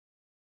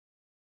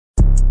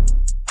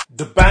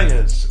The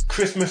Bangers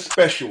Christmas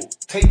Special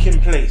taking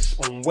place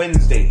on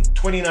Wednesday,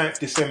 29th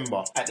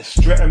December at the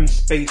Streatham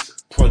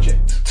Space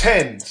Project.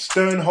 10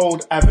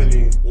 Sternhold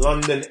Avenue,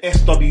 London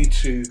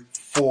SW2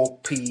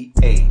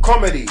 4PA.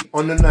 Comedy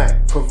on the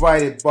night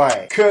provided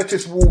by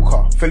Curtis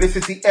Walker,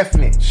 Felicity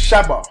Ethnic,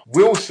 Shabba,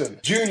 Wilson,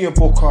 Junior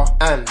Booker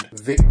and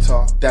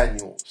Victor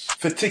Daniels.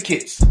 For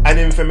tickets and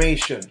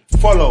information,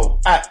 follow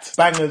at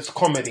Bangers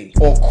Comedy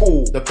or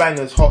call the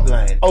Bangers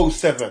hotline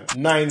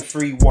 07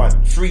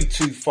 931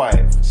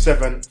 325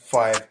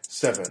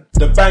 757.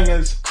 The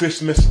Bangers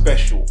Christmas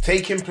Special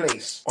taking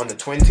place on the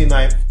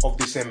 29th of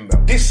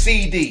December. This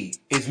CD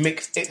is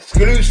mixed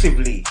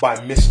exclusively by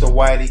Mr.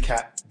 Wiley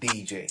Cat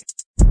DJ.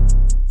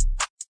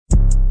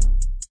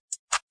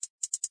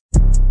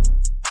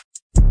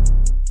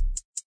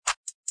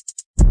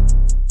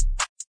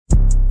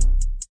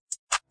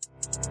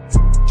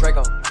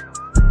 Draco,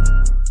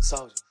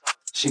 Soldier.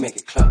 She make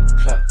it clap,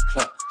 clap,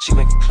 clap. She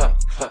make it clap,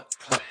 clap,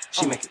 clap.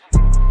 She make it.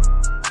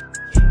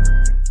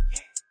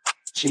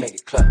 She make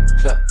it clap,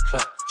 clap,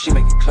 clap. She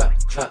make it clap,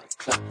 clap,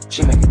 clap.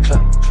 She make it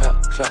clap,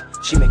 clap, clap.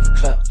 She make it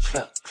clap,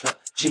 clap, clap.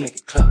 She make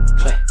it clap,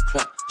 clap,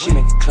 clap. She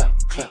make it clap,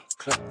 clap,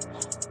 clap.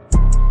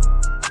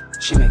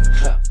 She make it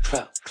clap,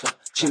 clap, clap.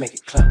 She make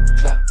it clap,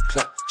 clap,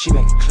 clap. She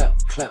make it clap,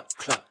 clap,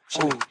 clap.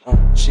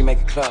 She make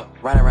it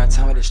clap. Riding around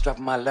town with it strap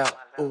on my lap.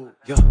 Ooh,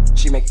 yeah,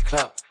 she make it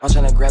clap. I'm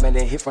tryna grab it,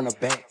 then hit from the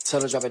back. Tell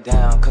her drop it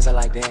down, cause I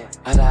like that.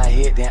 After I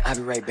hit, then I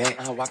be right back.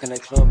 I walk in the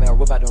club, man,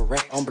 whip out the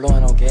rack. I'm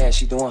blowing on gas,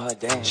 she doing her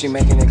dance. She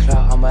making it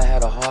clap, I'ma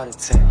have a heart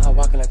attack. I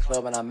walk in the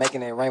club and I'm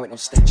making it rain with them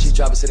stacks. She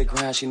drop it to the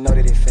ground, she know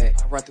that it fat.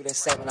 I run through that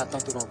sack when I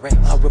thump through them racks.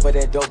 I whip her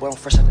that dope, but I'm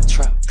fresh out the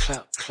trap.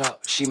 Clap,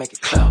 clap, she make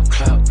it clap,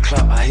 clap,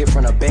 clap. I hit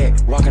from the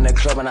back, walk in the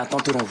club and I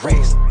thump through them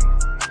racks.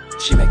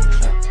 She make it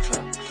clap,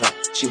 clap, clap.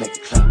 She make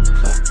it clap,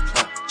 clap,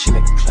 clap. She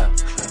make it clap,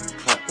 clap,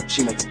 clap.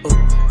 She make it ooh.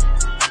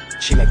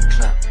 She make it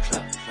clap,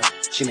 clap, clap.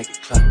 She make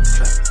it clap,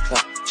 clap,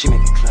 clap. She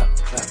make it clap,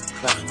 clap,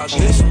 clap. I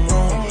did some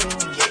wrong,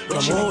 but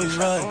I'm always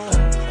right.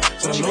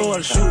 So I know how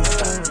to shoot,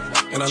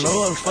 and I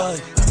know how to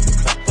fight.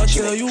 If I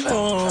tell you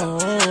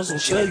once, I'll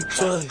tell you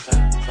twice.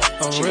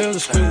 I'm real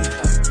discreet,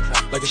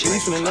 like a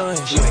thief in the night.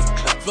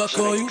 If I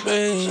call you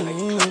babe,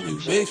 you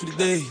babe for the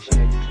day,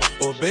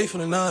 or babe for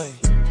the night.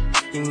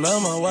 You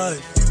not my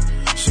wife.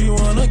 She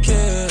wanna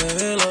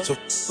kill her, so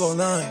all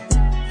night.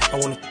 I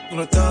wanna on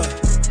the thigh.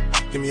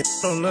 Give me a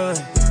on 9.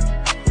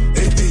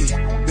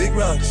 AP, big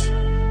rocks.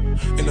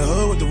 In the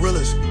hood with the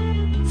realest.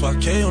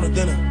 5K on the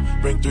dinner.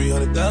 Bring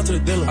 300 down to the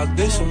dealer. I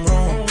did some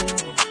wrong,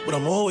 but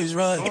I'm always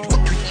right.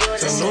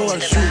 So I know how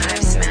to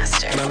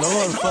shoot, and I know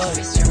how to fight.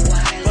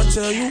 If I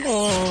tell you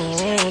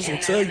once, I'll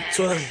tell you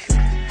twice.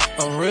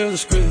 I'm real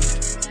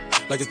discreet,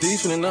 like a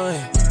thief in the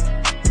night.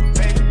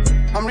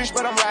 I'm rich,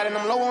 but I'm riding,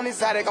 I'm low on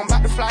exotic. I'm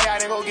about to fly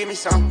out and go get me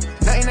some.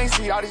 Nothing ain't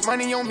sweet, all this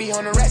money on me.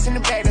 100 rats in the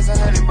bag, that's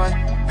 100 bun.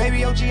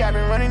 Baby OG, I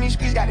been running these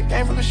streets, got the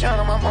game from the shine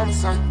on my mama's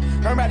son.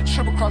 Learned about the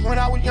triple cross when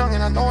I was young,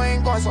 and I know I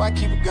ain't going, so I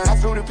keep a gun. I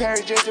flew to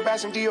Paris just to buy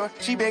some Dior.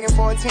 She begging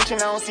for attention,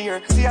 I don't see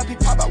her. CIP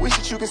pop, I wish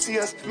that you can see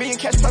us. Million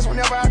cash plus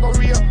whenever I go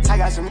real. I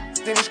got some in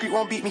the street,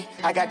 won't beat me.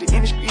 I got the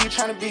industry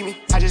trying to beat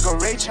me. I just go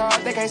Ray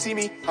Charles, they can't see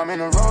me. I'm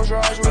in a Rolls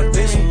Royce with a I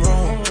did some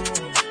wrong,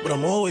 but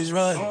I'm always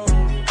right.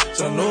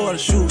 So I know how to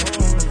shoot,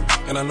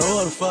 and I know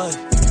how to fight.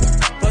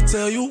 If I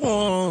tell you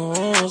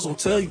once, I'll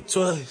tell you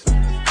twice.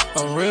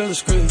 I'm real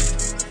discreet,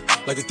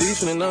 like a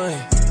thief in the night.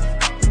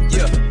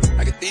 Yeah,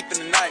 like a thief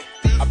in the night.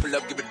 I pull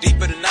up, give it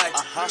deeper tonight.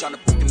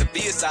 Tryna book in the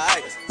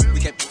BSI.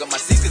 We can't pick up my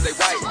seats cause they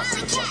white.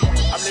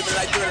 I'm living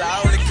like Thriller,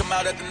 I only come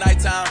out at the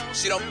nighttime.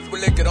 She don't f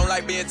with liquor, don't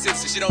like being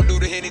tipsy. She don't do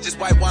the Henny, just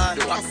white wine.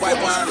 White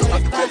wine.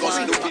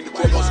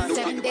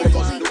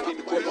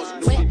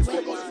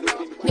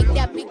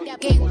 Make that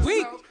game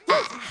weak.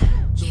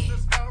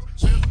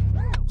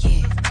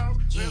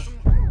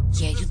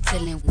 Yeah, you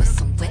dealing with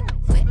some wet.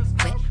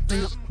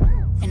 Bring up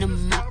and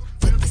I'm out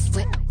with this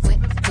wet.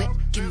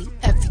 Give me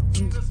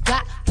everything you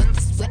got with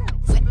this wet.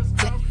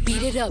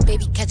 Beat it up,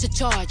 baby, catch a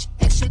charge.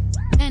 Extra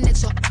and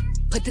extra.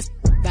 Put this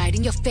right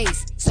in your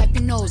face. Swipe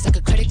your nose like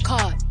a credit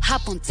card.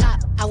 Hop on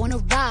top, I wanna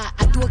ride.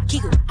 I do a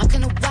giggle, I'm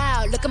kinda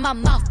wild. Look at my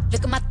mouth,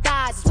 look at my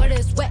thighs. It's wet,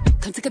 it's wet,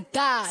 come take a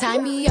dive. Tie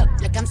me up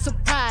like I'm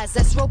surprised.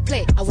 That's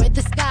roleplay, I wear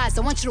disguise.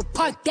 I want you to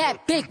park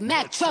that Big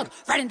Mac truck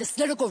right in this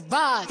little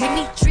garage. Make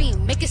me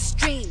dream, make it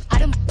stream.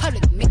 Out in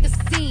public, make a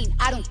scene.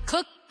 I don't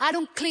cook, I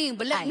don't clean,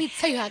 but let me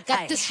tell you, I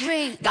got this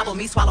ring. Gobble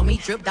me, swallow me,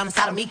 drip down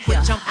inside of me.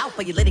 Quick jump out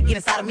for you, let it get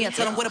inside of me. I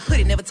tell them where to put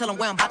it, never tell them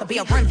where I'm about to be.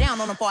 I run down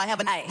on them before I have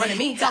a running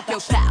me. Talk your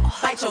style,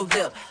 bite your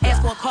lip.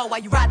 Ask for a call while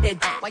you ride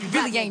that. Why you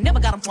really ain't never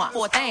got him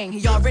for a thing.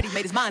 He already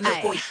made his mind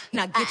up for you.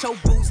 Now get your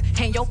boots,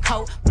 hang your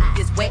coat.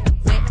 It's wet.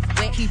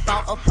 He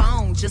bought a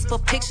phone just for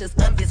pictures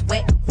of this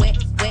wet.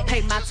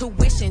 Pay my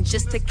tuition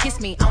just to kiss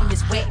me on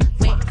this wet.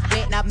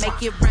 Now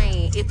make it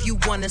rain if you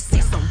wanna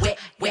see some wet.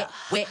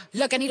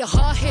 Look, I need a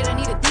hard hit, I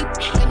need a deep,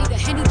 I need a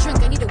Henny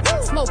drink, I need a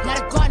weed smoke, not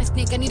a garden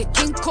snake, I need a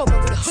king cobra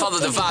with a hook. Follow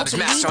the Vibes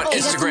Master on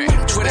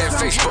Instagram, Twitter, and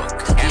Facebook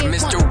at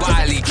Mr.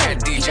 Wiley Cat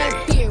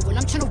DJ. Beer, well,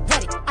 I'm tryna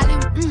wet it. I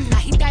didn't, now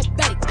he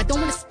diabetic. I don't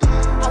wanna,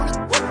 I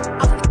wanna,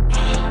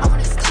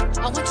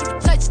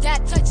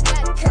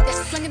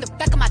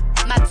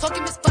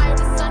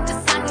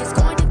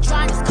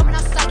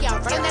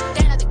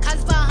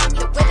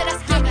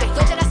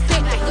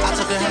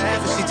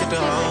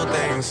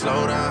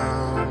 slow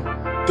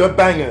down. The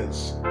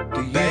Bangers,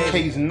 the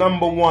UK's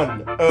number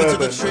one urban We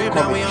took a trip,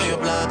 now we on show. your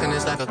block and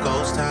it's like a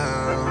ghost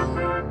town.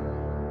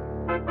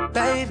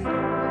 Baby,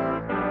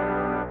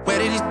 where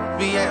did these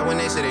be at when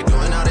they say they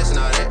doing all this and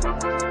all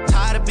that?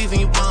 Tired of beefing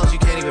you bums, you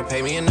can't even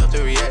pay me enough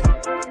to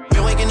react.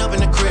 Been waking up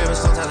in the crib and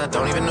sometimes I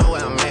don't even know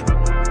where I'm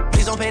at.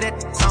 Please don't pay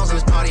that songs in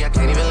this party, I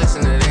can't even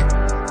listen to that.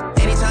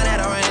 Anytime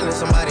that I run into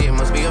somebody, it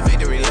must be a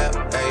victory lap,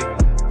 ayy.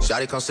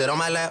 Shawty come sit on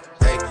my lap,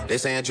 ayy. They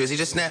saying Drizzy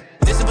just snap.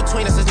 This in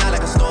between us is not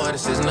like a store,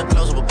 this isn't a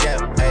closable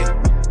gap, ayy.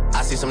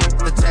 I see some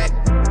attack,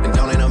 and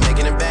don't end up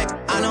making it back.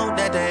 I know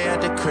that they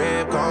at the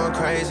crib going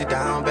crazy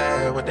down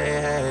bad. What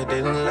they had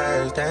didn't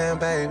last, damn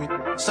baby.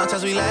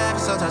 Sometimes we laugh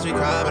and sometimes we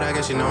cry, but I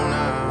guess you know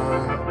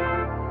now,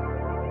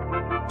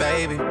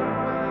 baby.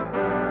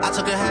 I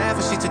took a half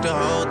and she took the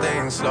whole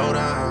thing, slow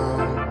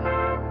down,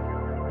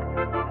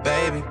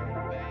 baby.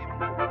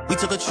 We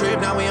took a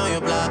trip, now we on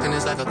your block and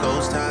it's like a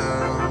ghost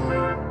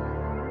town,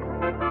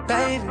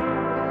 baby.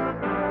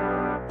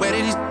 Where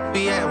did these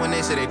be at when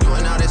they say they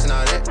doing all this and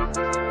all that?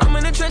 I'm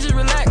in the trenches,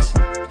 relax.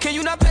 Can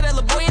you not pay that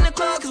little boy in the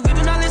club? Cause we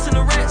do not listen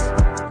to rest.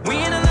 We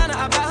in Atlanta,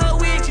 I bought her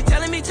wig. She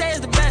telling me Tay is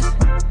the best.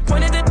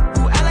 Pointed at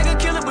who act like a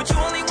killer, but you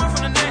only one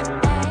from the net.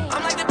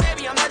 I'm like the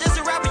baby, I'm not just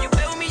a rapper. You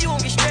play with me, you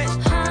won't get stretched.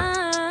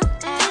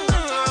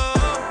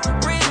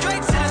 Bring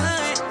Drake to the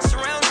hood.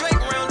 Surround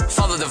Drake around.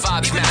 Follow the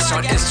Vibes Master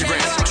on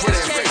Instagram,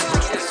 Twitter, and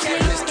Facebook.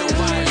 Mr.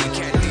 Wiley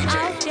Cat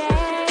DJ.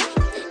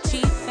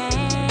 Cheap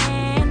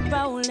and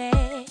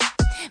rolling,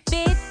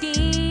 big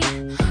D,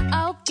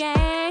 oh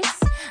gangs,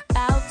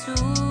 about to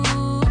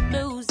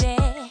lose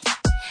it.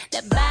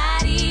 The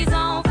body's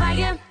on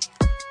fire.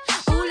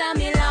 Ooh, love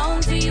me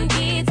long till you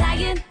get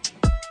tired.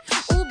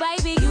 Ooh,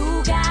 baby,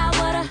 you got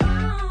water.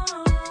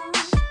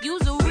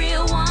 You's a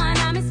real one,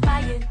 I'm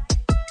inspired.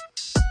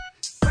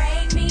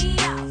 Break me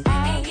off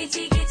and get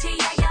you,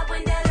 yeah,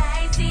 when the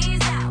lights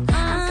is out.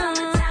 I'm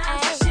summertime,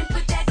 fashion,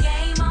 put that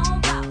game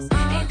on pause.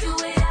 And do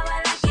it how I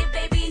like it,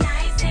 baby,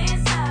 nice and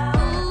slow.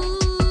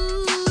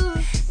 Ooh,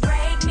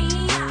 break me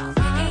off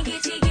and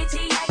get you,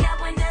 yeah,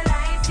 when the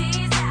lights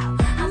is out.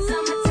 I'm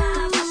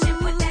summertime, fashion,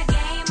 put that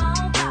game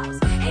on pause.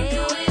 And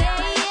do it how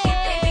I like it,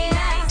 baby,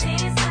 nice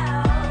and slow.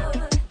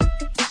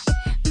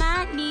 My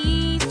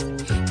knees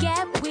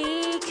get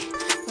weak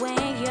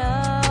when you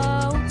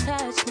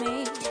touch me.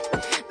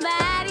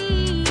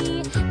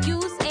 Body,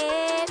 use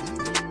it,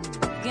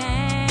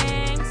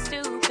 gang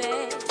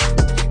stupid.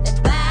 The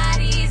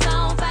body's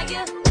on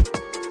fire.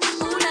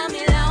 Ooh, love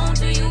me long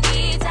till you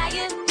get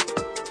tired.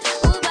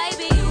 Ooh,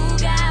 baby, you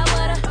got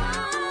water.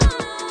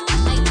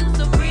 Like you's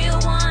a real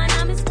one,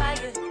 I'm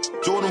inspired.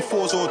 Jordan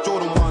 4s or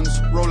Jordan 1s,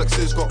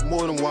 Rolexes got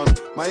more than one.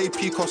 My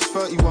AP costs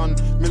 31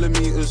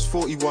 millimeters,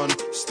 41.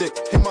 Stick,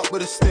 him up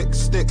with a stick.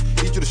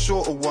 Need you the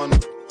shorter one.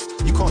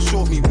 You can't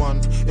short me one.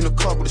 In the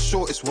club with the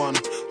shortest one.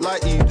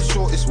 Lighty, the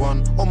shortest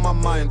one. On my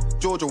mind,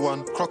 Georgia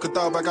one.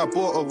 Crocodile bag, I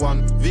bought her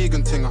one.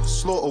 Vegan thing, I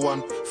slaughter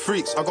one.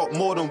 Freaks, I got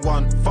more than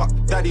one. Fuck,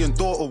 daddy and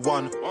daughter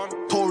one.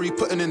 Tory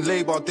putting in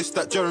labour, this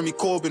that Jeremy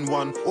Corbyn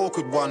one.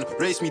 Awkward one,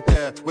 race me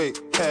there. Wait,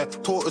 hair,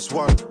 tortoise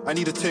one. I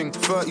need a ting,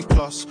 30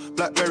 plus.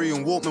 Blackberry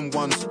and Walkman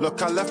ones.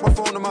 Look, I left my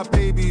phone to my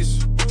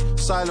babies.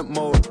 Silent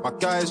mode, my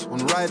guys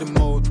on riding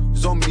mode.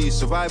 Zombie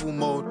survival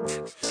mode.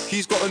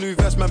 He's got a new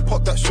vest, man,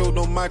 pop that show,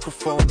 no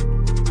microphone.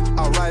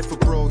 I ride for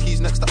bro, he's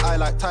next to I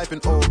like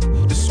typing O.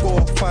 The score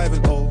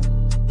 5-0,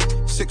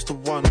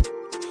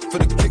 6-1. For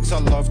the kicks I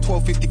love,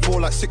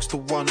 12.54 like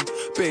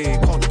 6-1.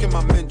 Babe, can't look in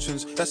my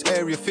mentions, that's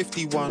area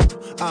 51.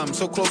 I'm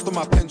so close to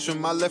my pension,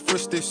 my left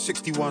wrist is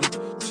 61.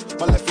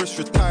 My left wrist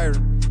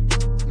retiring.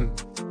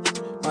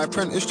 My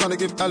apprentice trying to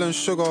give Alan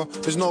sugar,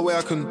 there's no way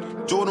I can.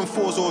 Jordan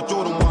 4s or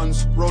Jordan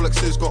 1s,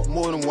 Rolexes got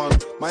more than one.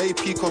 My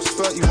AP costs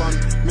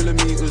 31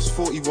 millimeters,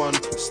 41.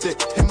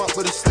 Stick, him up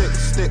with a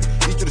stick.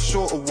 Need you the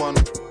shorter one.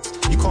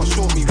 You can't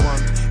short me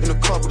one. In the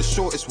club with the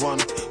shortest one.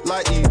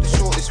 Lighty, the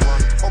shortest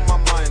one. On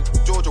my mind,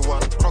 Georgia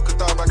one.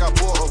 Crocodile bag, I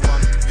bought her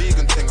one.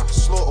 Vegan thing, I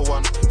slaughter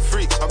one.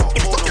 Freaks, I got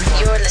more than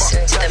one. You're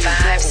listening to the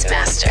Vibes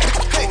Master.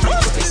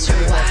 Mr.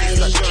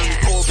 Wiley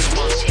Cat,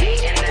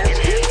 DJ in the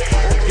mix.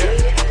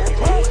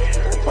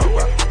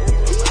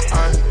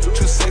 I'm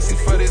too sexy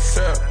for this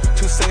syrup,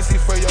 too sexy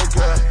for your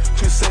girl,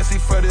 too sexy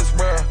for this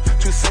world,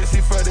 too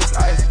sexy for this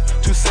ice,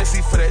 too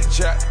sexy for that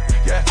jack,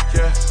 yeah.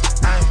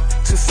 I'm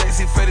too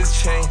sexy for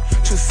this chain,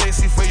 too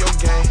sexy for your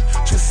game,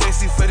 too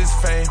sexy for this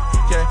fame,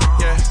 yeah.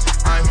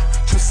 I'm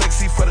too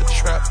sexy for the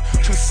trap,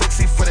 too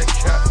sexy for that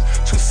cap,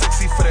 too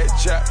sexy for that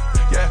jack,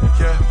 yeah.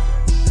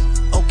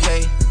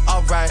 Okay,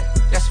 alright,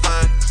 that's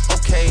fine,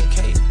 okay.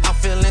 I'm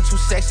feeling too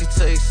sexy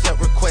to accept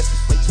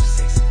requests.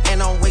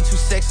 And I'm way too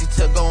sexy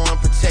to go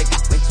unprotected.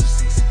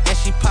 And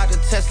she popped a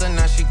Tesla,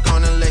 now she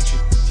gonna let you.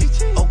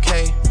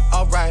 Okay,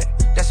 alright,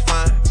 that's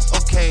fine,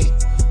 okay.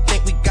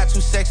 Think we got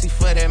too sexy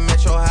for that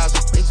metro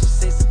housing.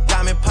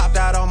 Diamond popped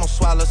out, almost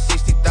swallowed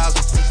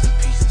 60,000.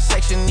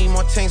 Section need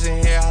more things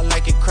in here, I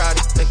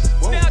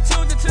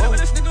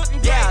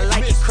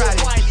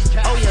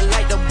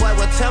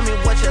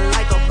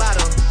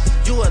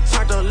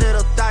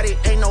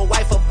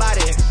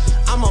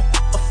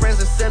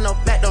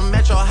back to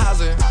Metro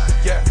housing.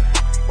 Yeah.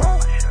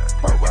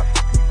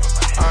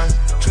 I'm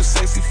too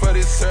sexy for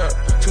this syrup,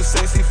 too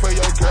sexy for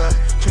your girl,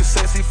 too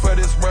sexy for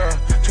this world,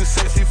 too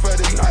sexy for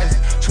this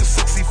life, too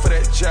sexy for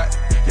that jack.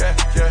 Yeah,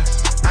 yeah.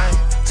 I'm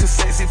too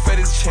sexy for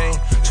this chain,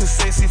 too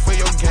sexy for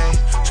your game,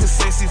 too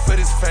sexy for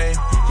this fame.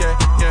 Yeah,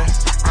 yeah.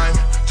 I'm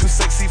too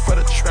sexy for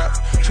the trap,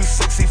 too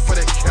sexy for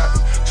that cap,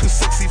 too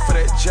sexy for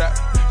that jack.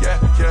 Yeah,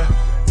 yeah.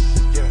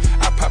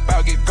 I pop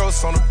out, get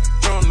ghosts on them,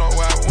 don't know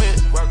where I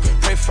went.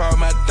 Pray for all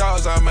my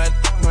dogs, all my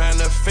behind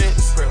the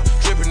fence.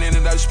 Dripping in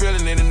it, I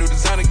spilling in a new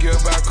designer gear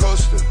by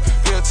coaster.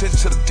 Pay attention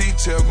to the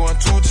detail, going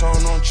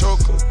two-tone on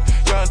choker.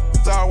 Young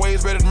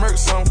always ready to murk,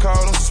 some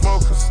call them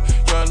smokers.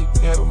 Young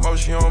have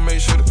emotion, you don't make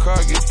sure the car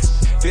gets.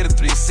 Did a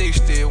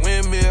 360,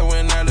 windmill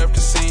when I left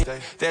the scene.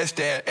 That's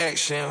that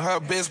action, her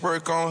best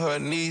work on her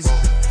knees.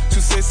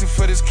 Too sexy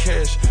for this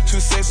cash, too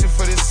sexy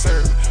for this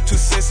serve, too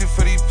sexy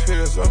for these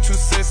pills, I'm too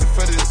sexy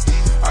for this.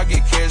 I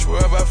get cash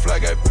wherever I fly,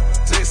 got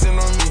texting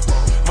on me.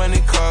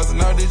 Money, cars,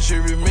 and all the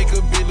jewelry, make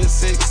a bill of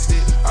sexy.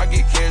 I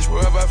get cash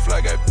wherever I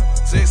fly, got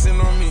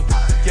texting on me.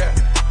 Yeah,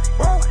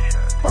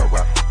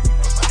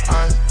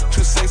 I'm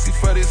too sexy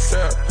for this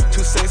syrup,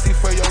 too sexy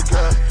for your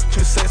girl,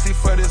 too sexy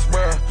for this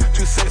world,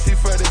 too sexy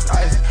for this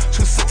ice,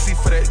 too sexy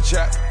for that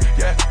jack.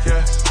 Yeah,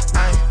 yeah.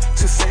 I'm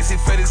too sexy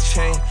for this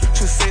chain,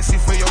 too sexy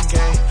for your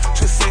game,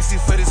 too sexy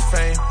for this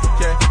fame.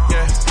 Yeah,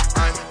 yeah.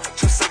 I'm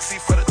too sexy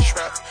for the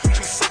trap,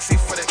 too sexy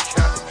for that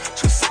cap,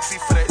 too sexy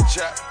for that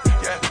jack.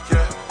 Yeah,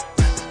 yeah.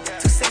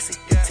 Too sexy,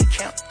 take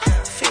count,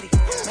 fitty,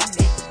 my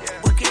neck,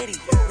 spaghetti,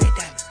 red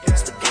diamond,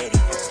 spaghetti,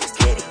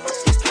 spaghetti,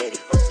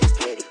 spaghetti,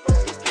 spaghetti,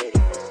 spaghetti.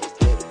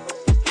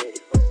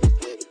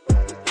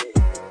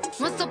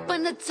 Once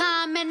upon a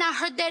time, and I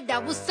heard that I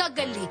was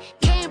ugly.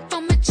 Came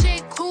from a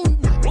chick who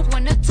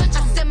wanna touch.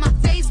 I said my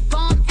face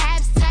bomb,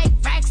 abs tight,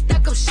 racks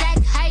stuck up,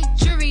 shack height,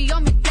 jury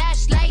on me,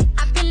 flashlight.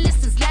 I've been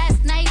listening since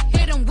last night.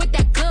 Hit 'em with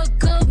that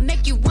good,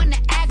 make you wanna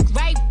act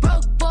right.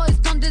 Broke boys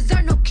don't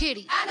deserve no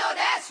kitty. I know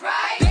that's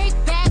right. Big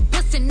bag,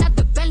 bustin' out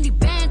the Bentley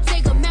band.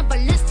 Take a man,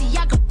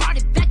 Balenciaga brought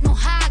it back. Know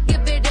how I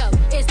give it up.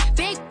 It's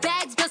big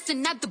bags,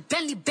 bustin' out the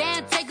Bentley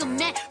band. Take a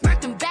man,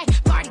 working back,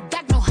 party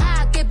back. Know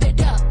how I give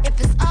it up. If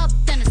it's up,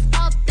 then it's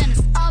up, then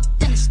it's up,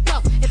 then it's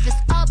stuck. If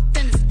it's up,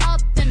 then it's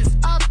up, then it's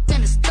up,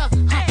 then it's stuck.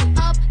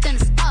 Up, then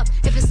it's up.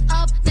 If it's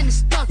up, then it's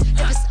stuck.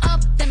 If it's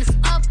up, then it's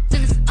up,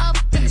 then it's up,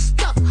 then it's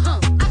stuck.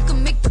 I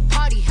can make the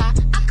party hot.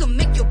 I can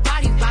make your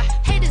body rock.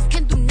 Haters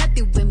can do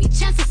nothing with me.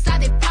 Chances are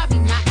they probably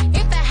not.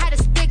 If I had a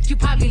stick, you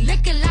probably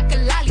lick it like a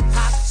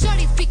lollipop.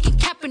 Shorty speaking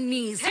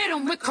Japanese, hit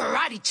 'em with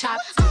karate chop.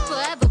 I'm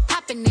forever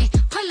popping it,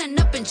 pulling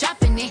up and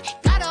dropping it.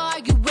 Gotta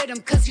argue with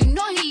him, cause you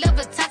know he love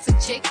a toxic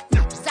chick.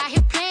 Rappers out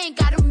here playing,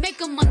 gotta make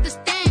him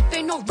understand. If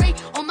ain't no ring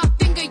on my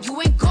finger,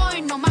 you ain't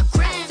going on my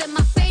gram. Said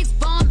my face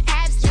bomb,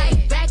 abs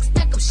tight, racks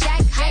stuck up,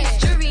 shack height,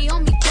 jury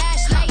on me,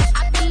 flashlight.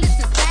 I've been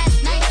listening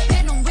last night.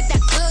 Hit 'em with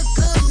that good,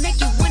 make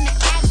you wanna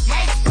act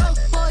right. Broke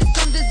boys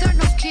don't deserve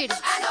no kitty.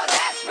 I know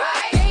that's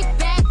right. Big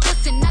bag,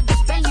 bustin' out the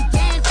Bentley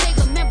band. Take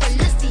a man,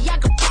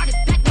 Balenciaga brought it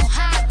back. Know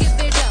how I give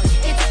it up.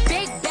 It's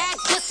big bag,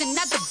 bustin'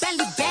 out the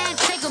Bentley band.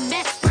 Take a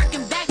man,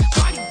 working back,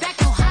 party back.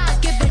 Know how I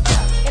give it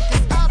up. If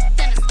it's up,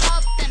 then it's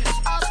up, then it's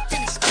up,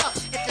 then it's stuck.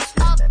 If it's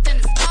up, then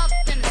it's up,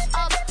 then it's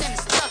up, then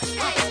it's stuck.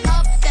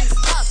 Up, then it's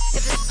up.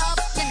 If it's up,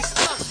 then it's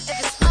stuck. If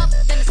it's up,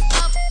 then it's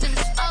up, then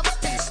it's up,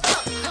 then it's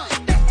stuck.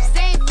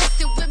 They ain't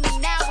messing with me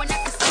now, and I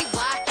can see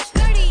why.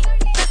 30,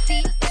 50,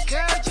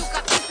 girl, you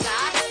got me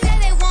guy. Say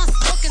they want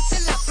smoke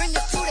until I bring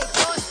it to their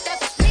doorstep.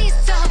 Please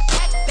tell her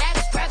back,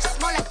 breath,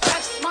 more like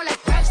breath, more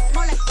like breath,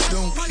 more like breath.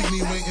 Don't keep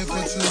me waiting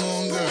for too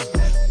long, girl.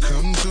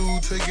 Come through,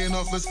 taking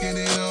off, let's get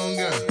it on,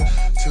 girl.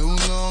 Too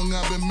long,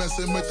 I've been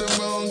messing with the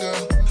wrong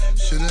girl.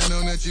 Should've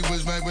known that you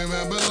was right where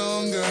I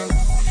belong, girl.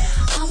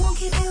 I won't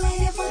keep you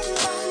waiting for too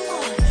long,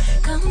 boy.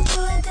 Come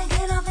through and take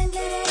it off and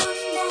get it on,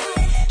 boy.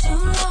 Too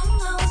long,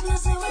 I was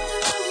messing with the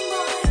wrong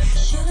boy.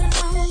 Should've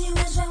known that you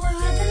was right where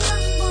I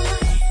belong, boy.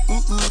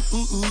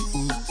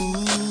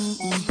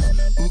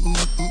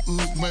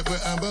 Right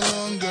where I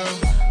belong, girl.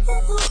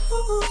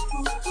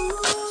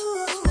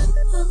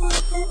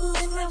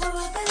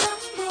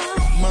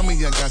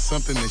 Mommy, I got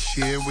something to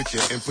share with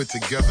you and put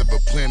together,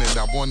 but plan it.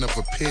 I wanna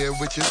prepare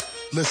with you.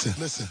 Listen,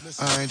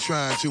 I ain't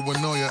trying to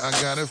annoy you, I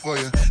got it for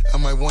you. I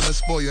might wanna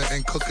spoil you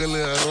and cook a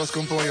little arroz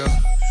con pollo.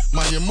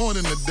 Man, you're more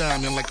than a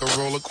diamond, like a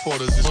roll of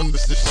quarters.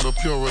 This little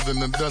purer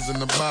than a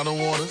dozen of bottled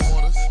waters.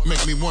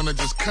 Make me wanna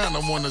just kinda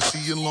wanna see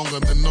you longer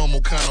than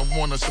normal. Kinda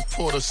wanna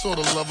support her,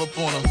 sorta love up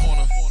on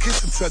her.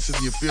 Kiss and touch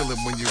if you feel it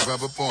when you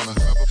rub up on her.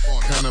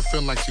 Kinda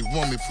feel like she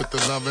want me, put the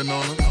loving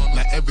on her.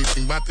 Now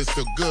everything about this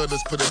feel good,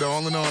 let's put it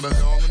all in order.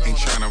 Ain't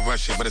trying to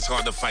rush it, but it's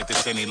hard to fight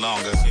this any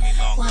longer.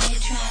 Why you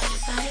trying to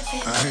fight it,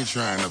 baby? I ain't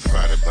trying to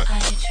fight it, but Are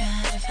you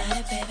trying to fight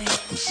it, baby?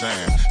 I'm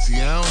saying,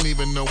 see, I don't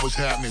even know what's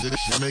happening. This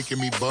shit making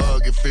me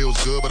bug. It feels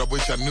good, but I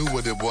wish I knew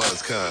what it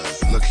was.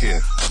 Cause look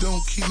here,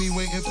 don't keep me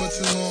waiting for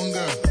too long,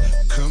 girl.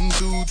 Come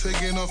through,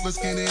 take it off, let's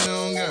get it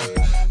on, girl.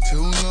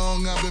 Too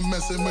long, I've been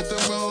messing with the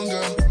wrong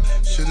girl.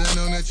 Should've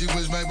known that you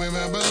was right where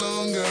I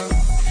belong, girl.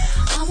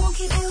 I won't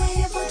keep you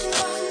waiting for too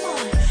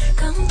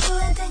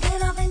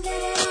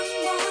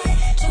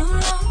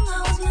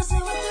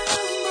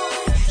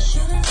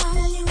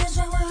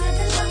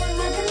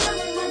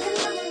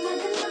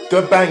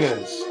The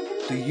Bangers,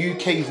 the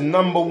UK's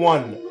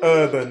 #1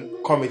 urban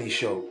comedy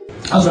show.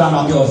 I was around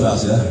my girl's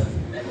house, yeah?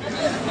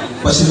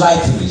 But she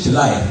lied to me, she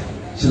lied.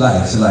 She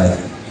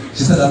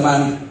said that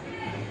man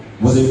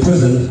was in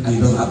prison and he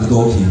doesn't have the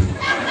door key.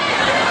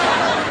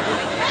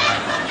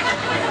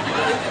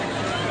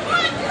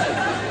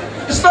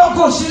 It's not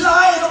good, she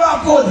lied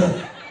about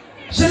good.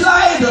 She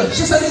lied,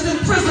 she said he's in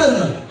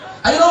prison.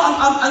 And you know,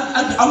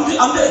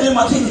 I'm there doing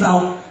my things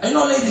now. And you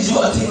know, ladies, you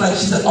got a thing like,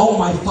 she said, oh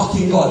my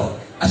fucking God.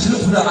 And she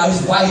looked with her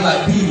eyes wide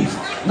like beams.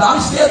 Now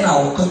I'm scared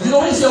now, because you know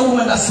when you see a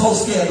woman that's so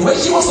scared, the way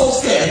she was so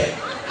scared,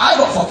 I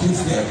got fucking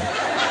scared.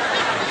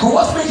 Because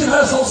what's making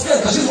her so scared?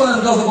 Because she's one of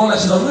the girls that go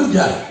like she's a rude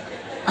guy.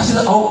 And she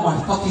said, oh my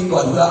fucking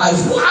God, with her eyes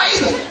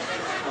wide.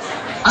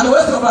 And the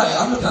worst thing about it,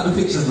 I'm looking at the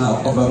pictures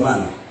now of her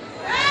man.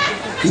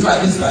 He's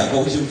like this guy,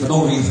 going for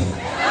no reason.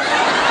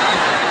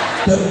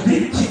 Them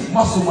big thick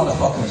muscle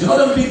motherfuckers, you know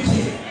them big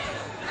thick?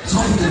 So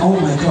I'm thinking, oh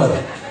my God.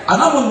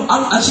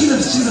 And she's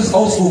this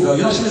old school girl,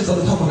 you know, she lives on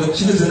the top of it,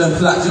 she lives in them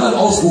flats, you know, the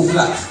old school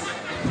flats.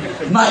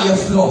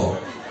 90th floor.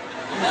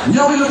 You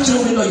know, when you look through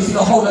the window, you see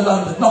the whole of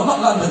London. No, not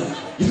London,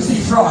 you can see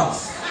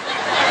France.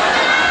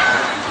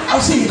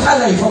 I'm seeing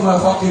Calais from her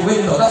fucking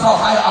window, that's how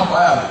high up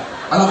I am.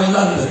 And I'm in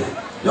London.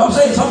 You know what I'm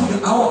saying? So I'm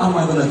thinking, how am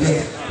I gonna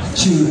get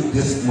to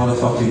this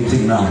motherfucking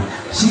thing now?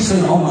 She's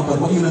saying, oh my God,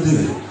 what are you gonna do?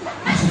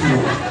 I'm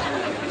thinking,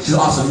 she's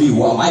asking me,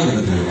 what am I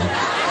gonna do?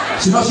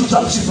 She knows she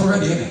jumped ship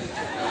already, innit?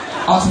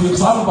 Asking me,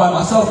 because I'm by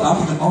myself now. I'm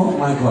thinking, oh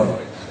my God,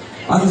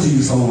 I need to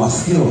use some of my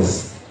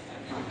skills.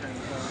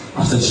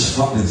 I said,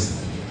 fuck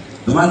this.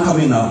 The man come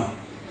in now.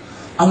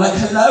 I'm like,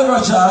 hello,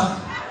 Roger.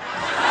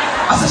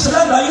 I said,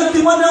 Shalanda, are you gonna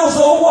do my nails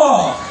or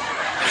what?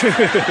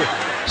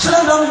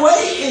 Shalanda, I'm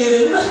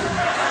waiting.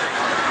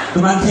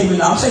 The man came in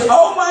now. I'm saying,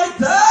 oh my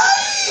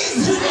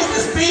days, is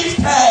this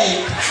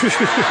beefcake?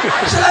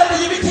 Shalanda,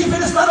 you've been keeping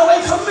this man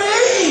away from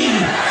me.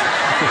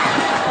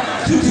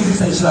 2 things he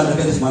said, Shalanda,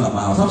 get this man up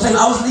my house. I'm saying,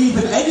 I was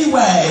leaving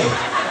anyway.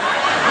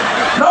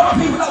 No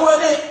people that were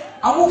there.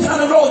 I'm walking on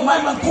the road, my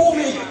man called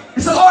me.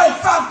 He said, oi,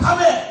 fam, come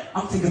here.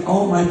 I'm thinking,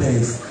 oh my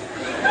days,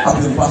 I've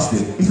been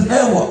busted. He said,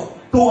 hey, what?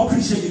 Don't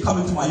appreciate you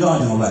coming to my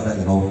yard, you know, like that,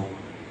 you know.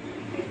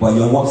 But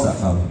you're on WhatsApp,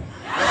 fam.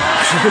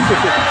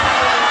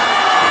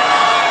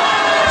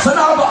 So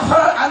now I've got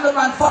her and the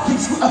man fucking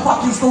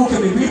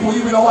stalking me. People,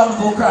 you've been a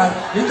wonderful crowd.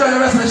 Enjoy the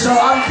rest of the show.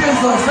 I'm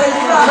Dizzle. Stay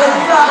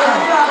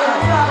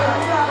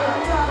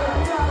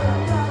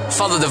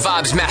Follow the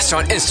Vibes Master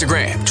on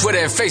Instagram, Twitter,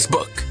 and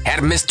Facebook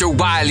at Mr.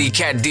 Wiley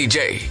Cat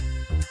DJ.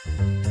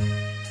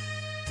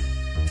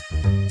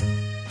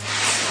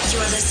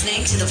 You're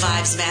listening to the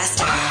Vibes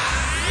Master,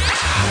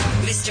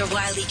 Mr.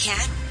 Wiley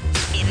Cat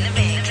in the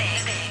mix.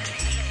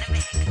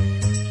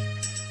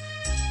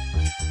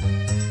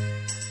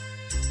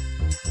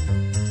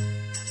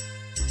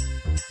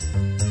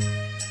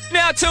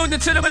 Now tuned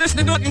into the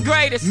listening to the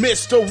greatest,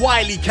 Mr.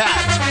 Wiley Cat.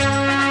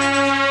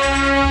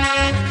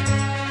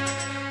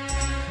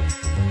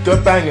 The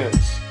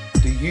Bangers,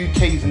 the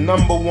UK's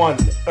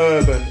 #1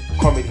 urban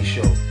comedy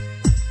show.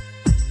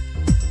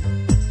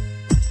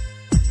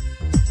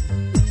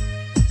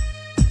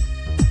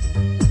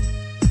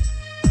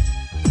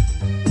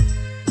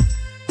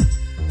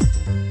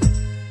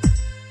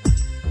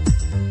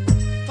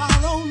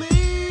 Follow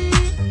me,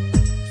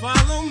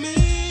 follow me,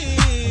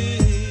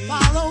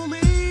 follow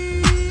me,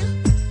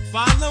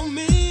 follow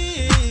me,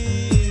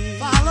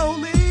 follow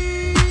me,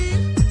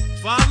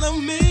 follow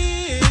me.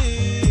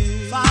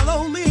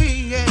 Follow me,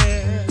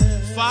 yeah.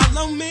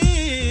 Follow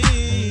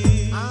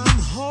me. I'm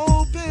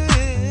hoping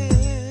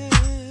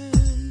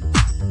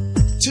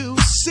to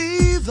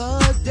see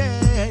the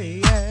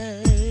day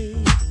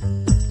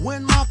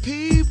when my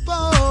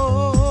people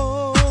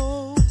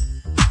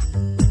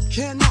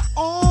can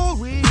all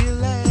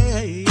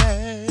relate.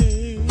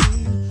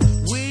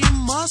 We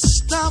must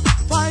stop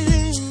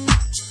fighting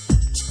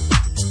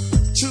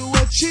to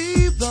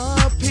achieve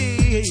the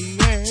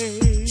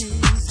peace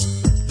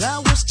that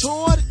was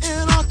taught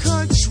in our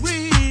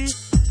country.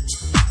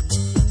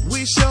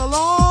 We shall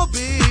all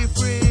be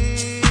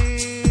free.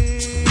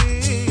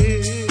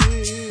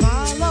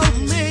 Follow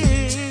me.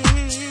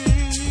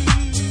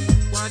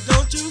 Why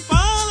don't you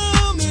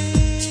follow me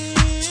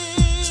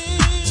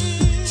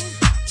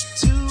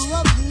to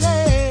a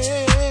place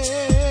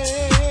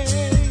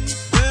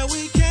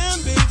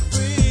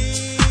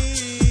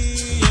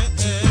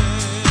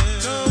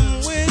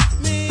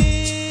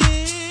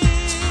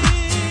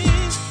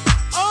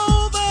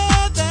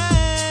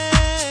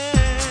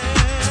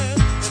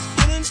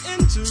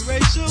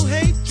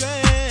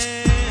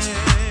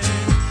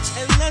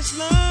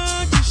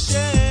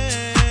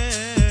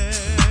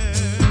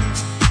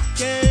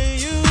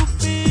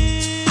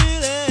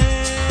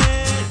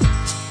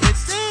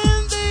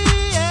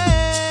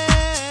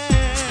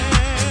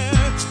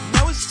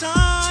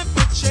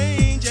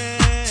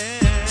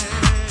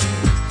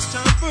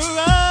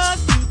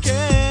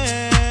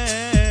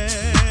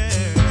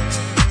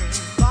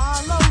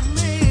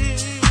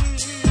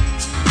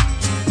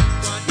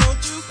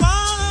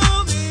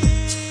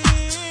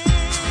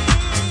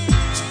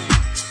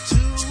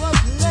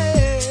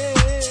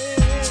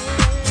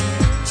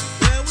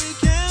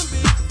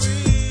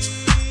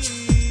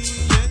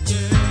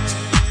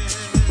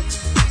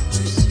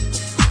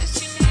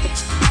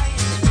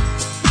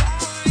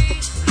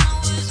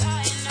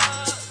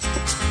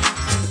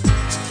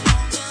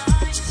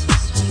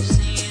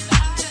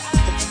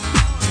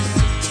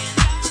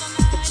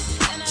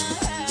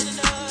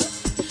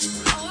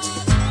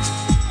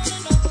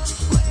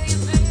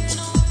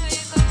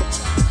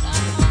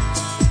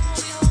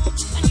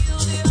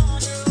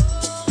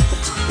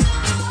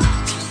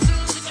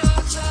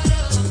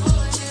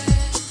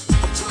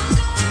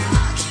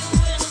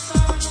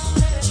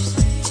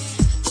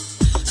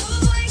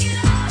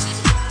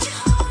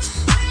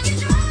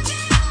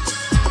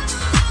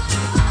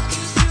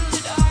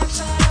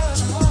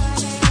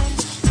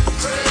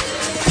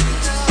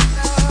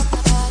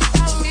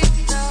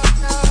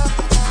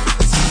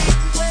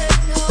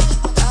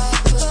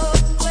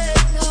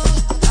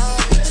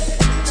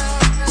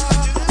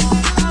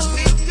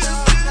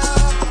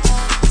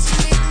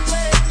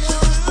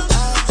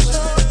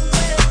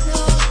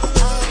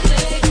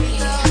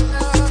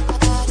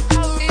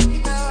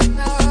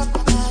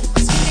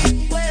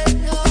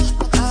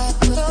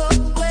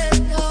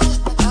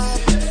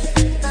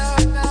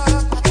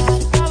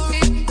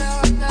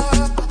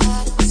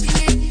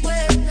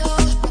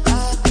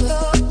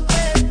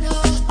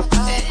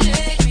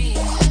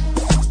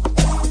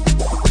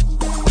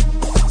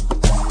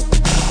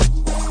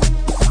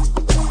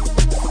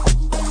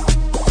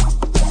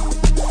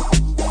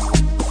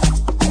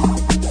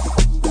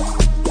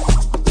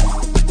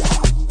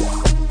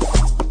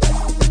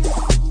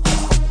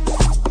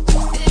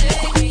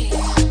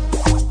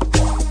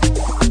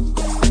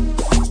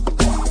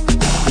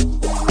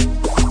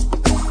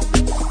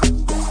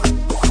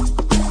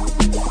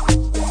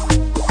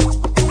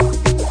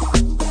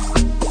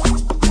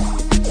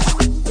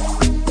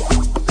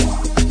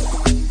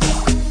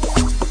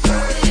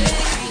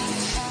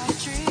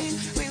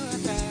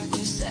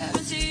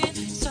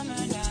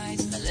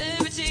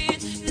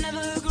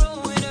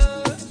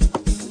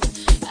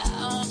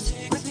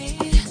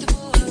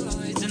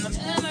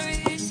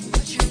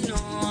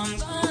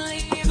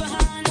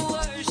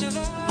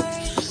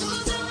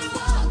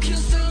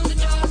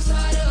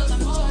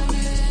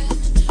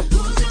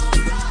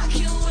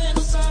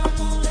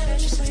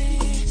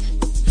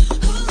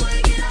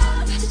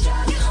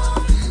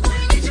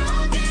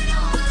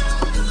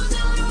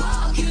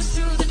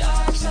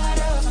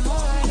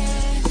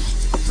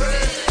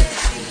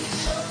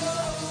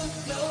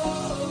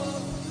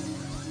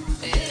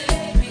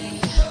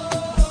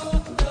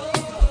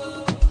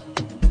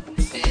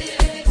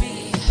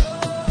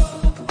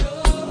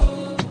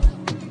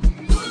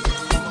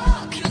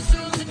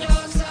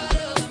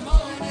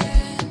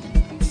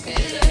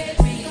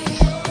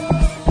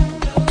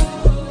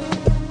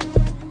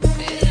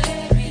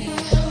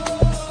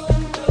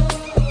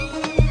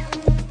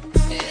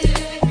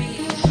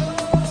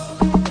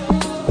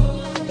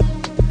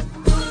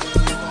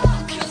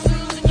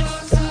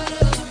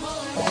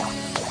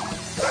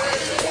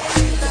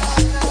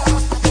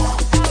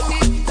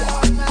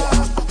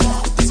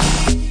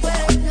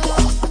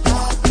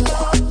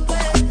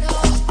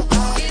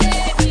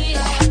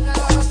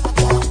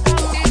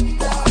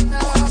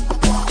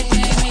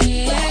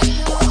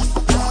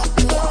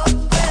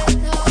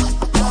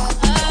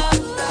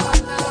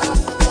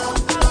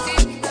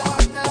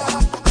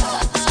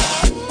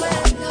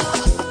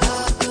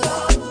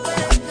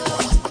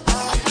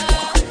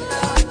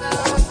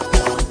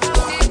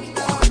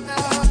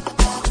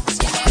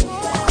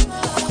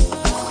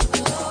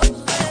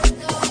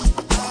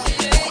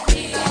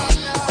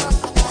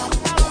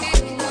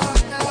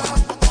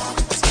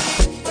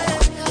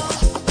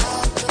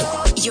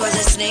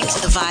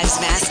to the Vibes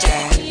Master,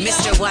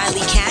 Mr. Wiley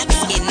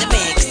Katz in the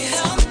mix.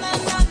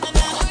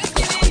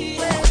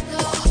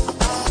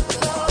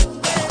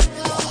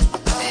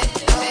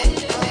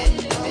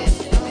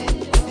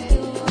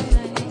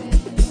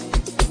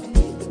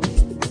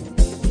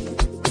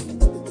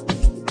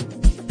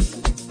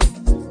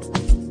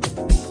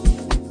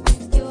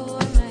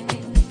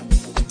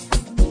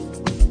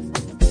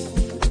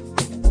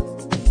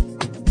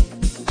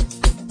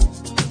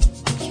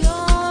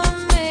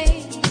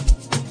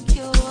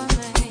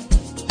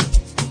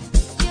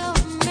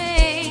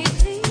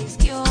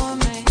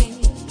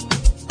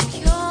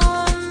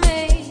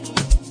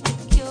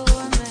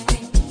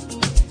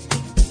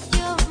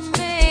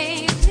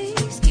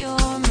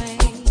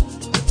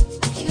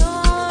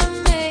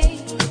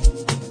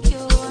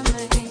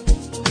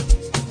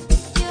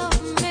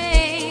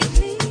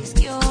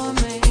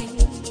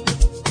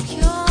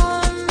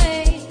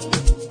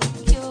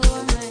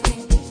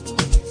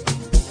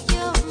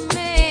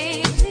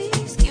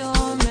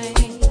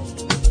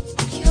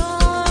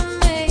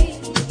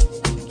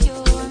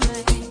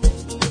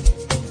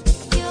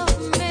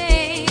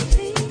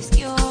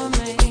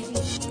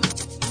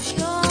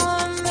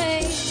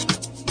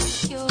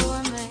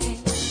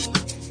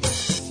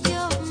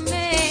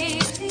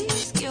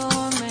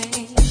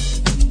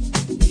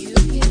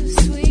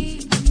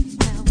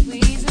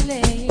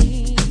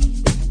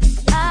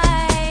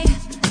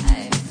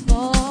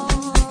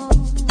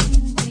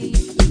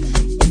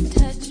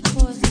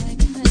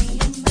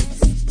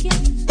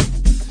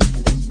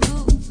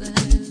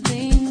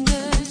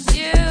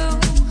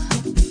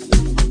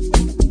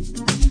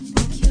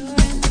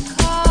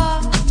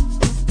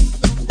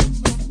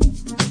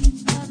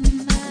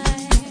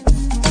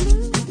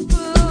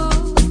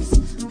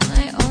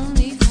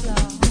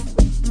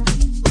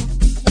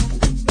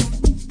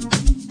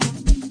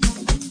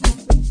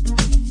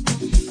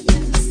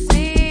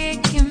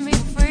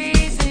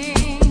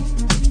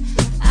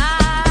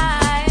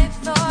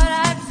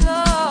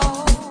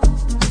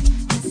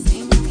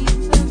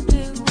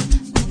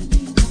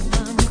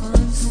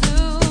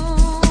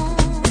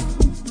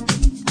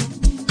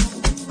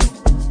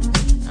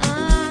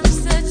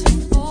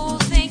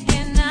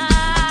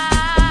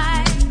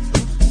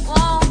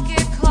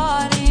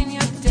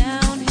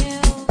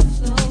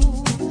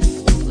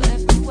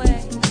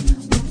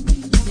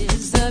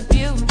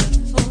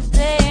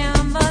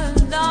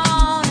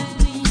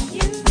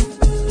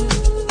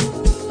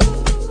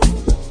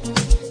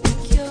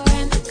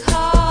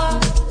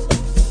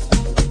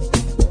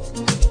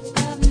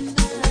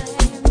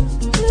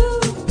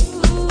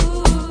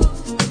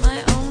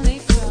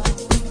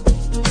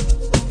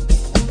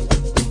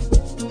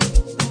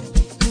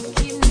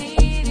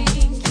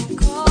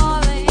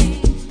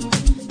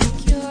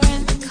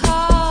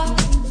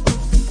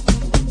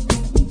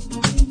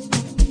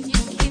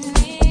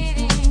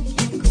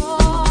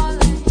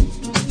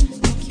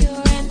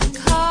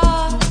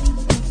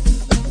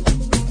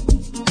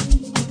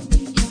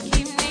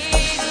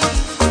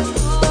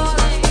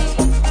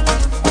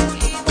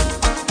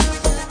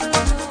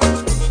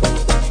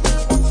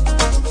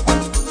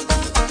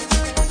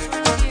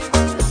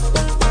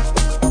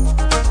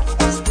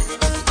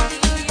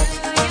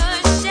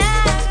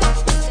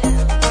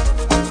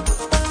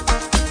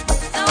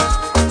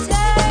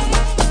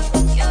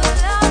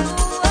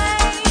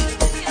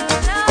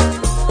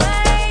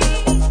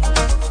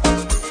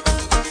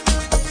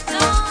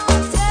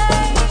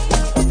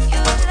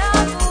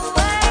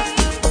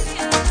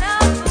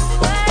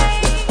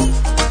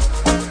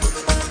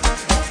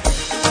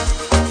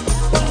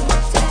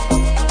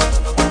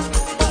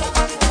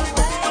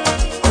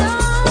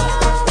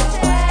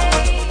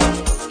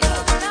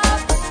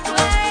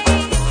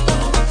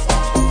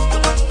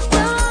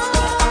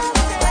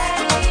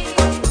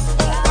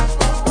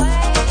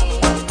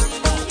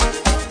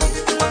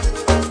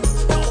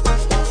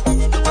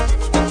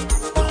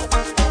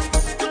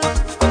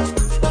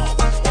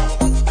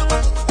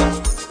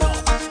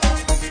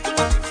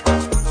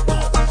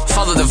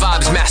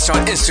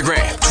 on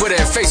Instagram, Twitter,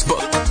 and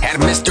Facebook at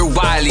Mr.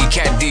 Wiley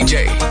Cat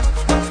DJ.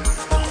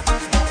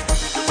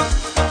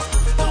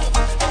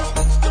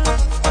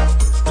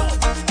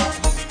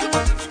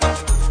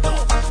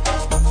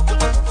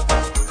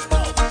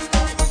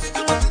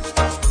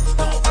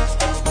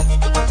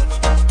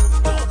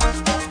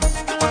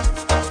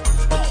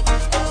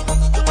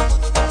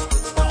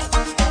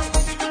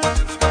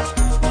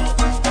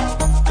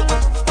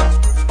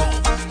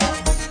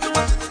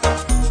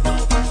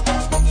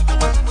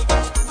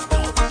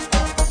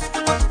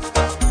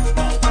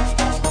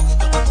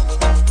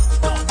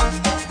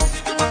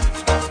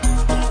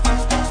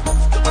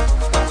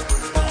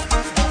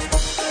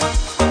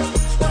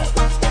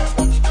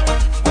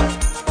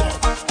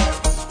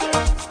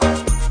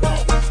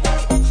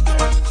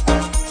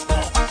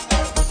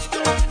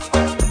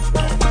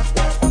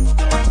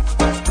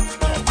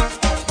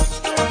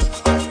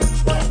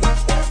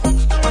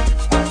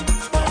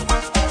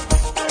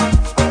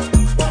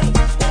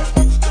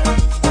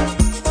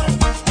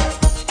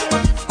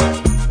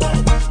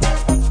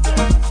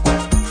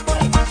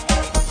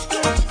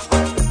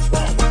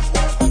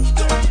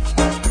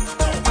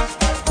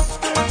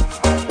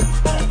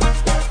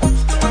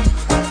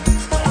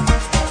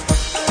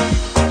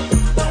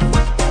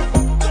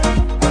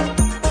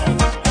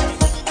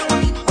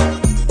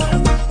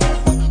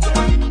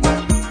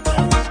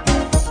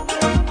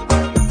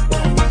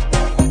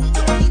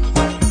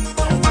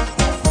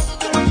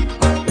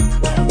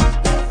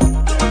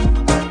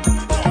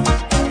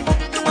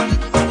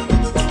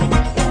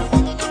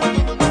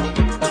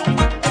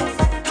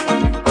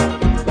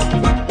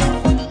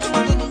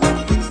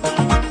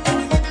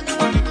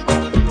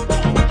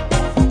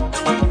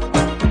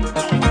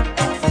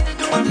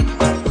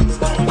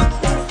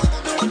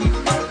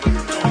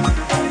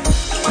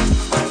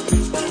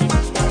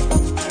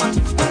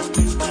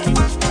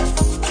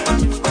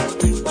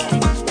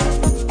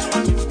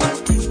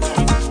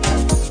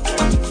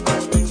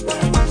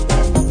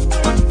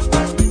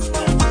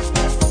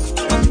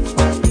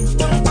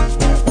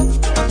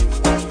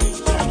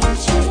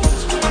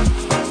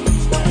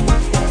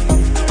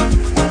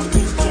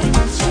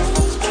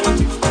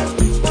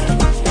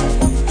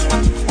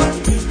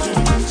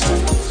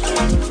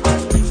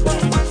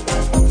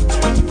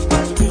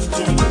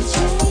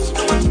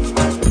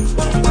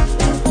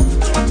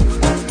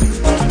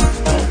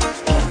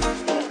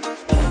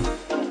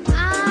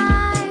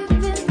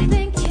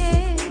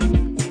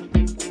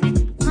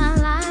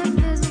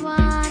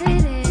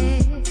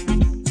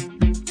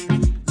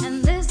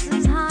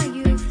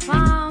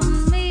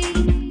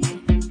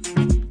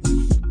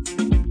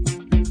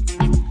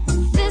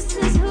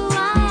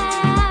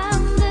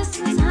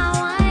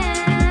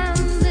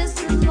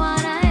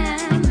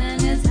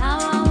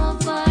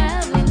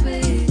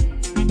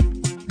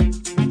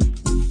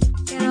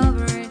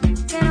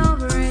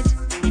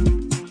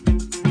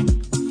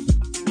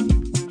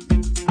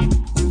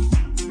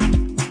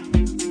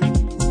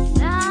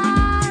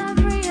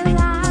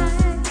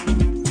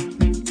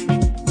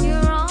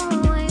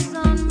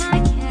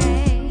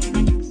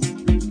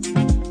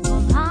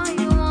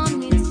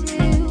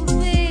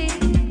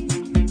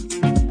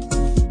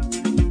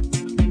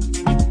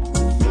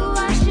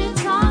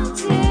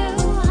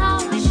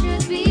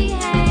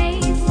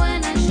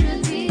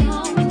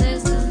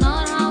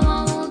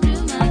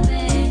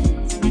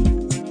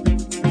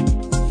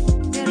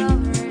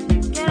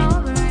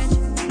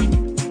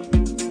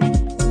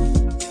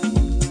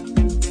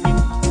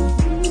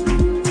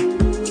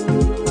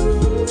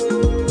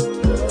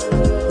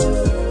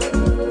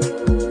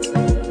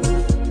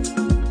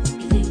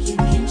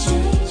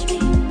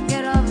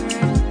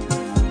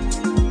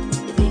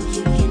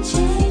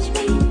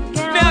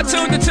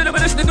 tuned into the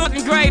listening to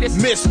the greatest.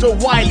 Mr.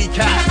 Wiley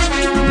Cat.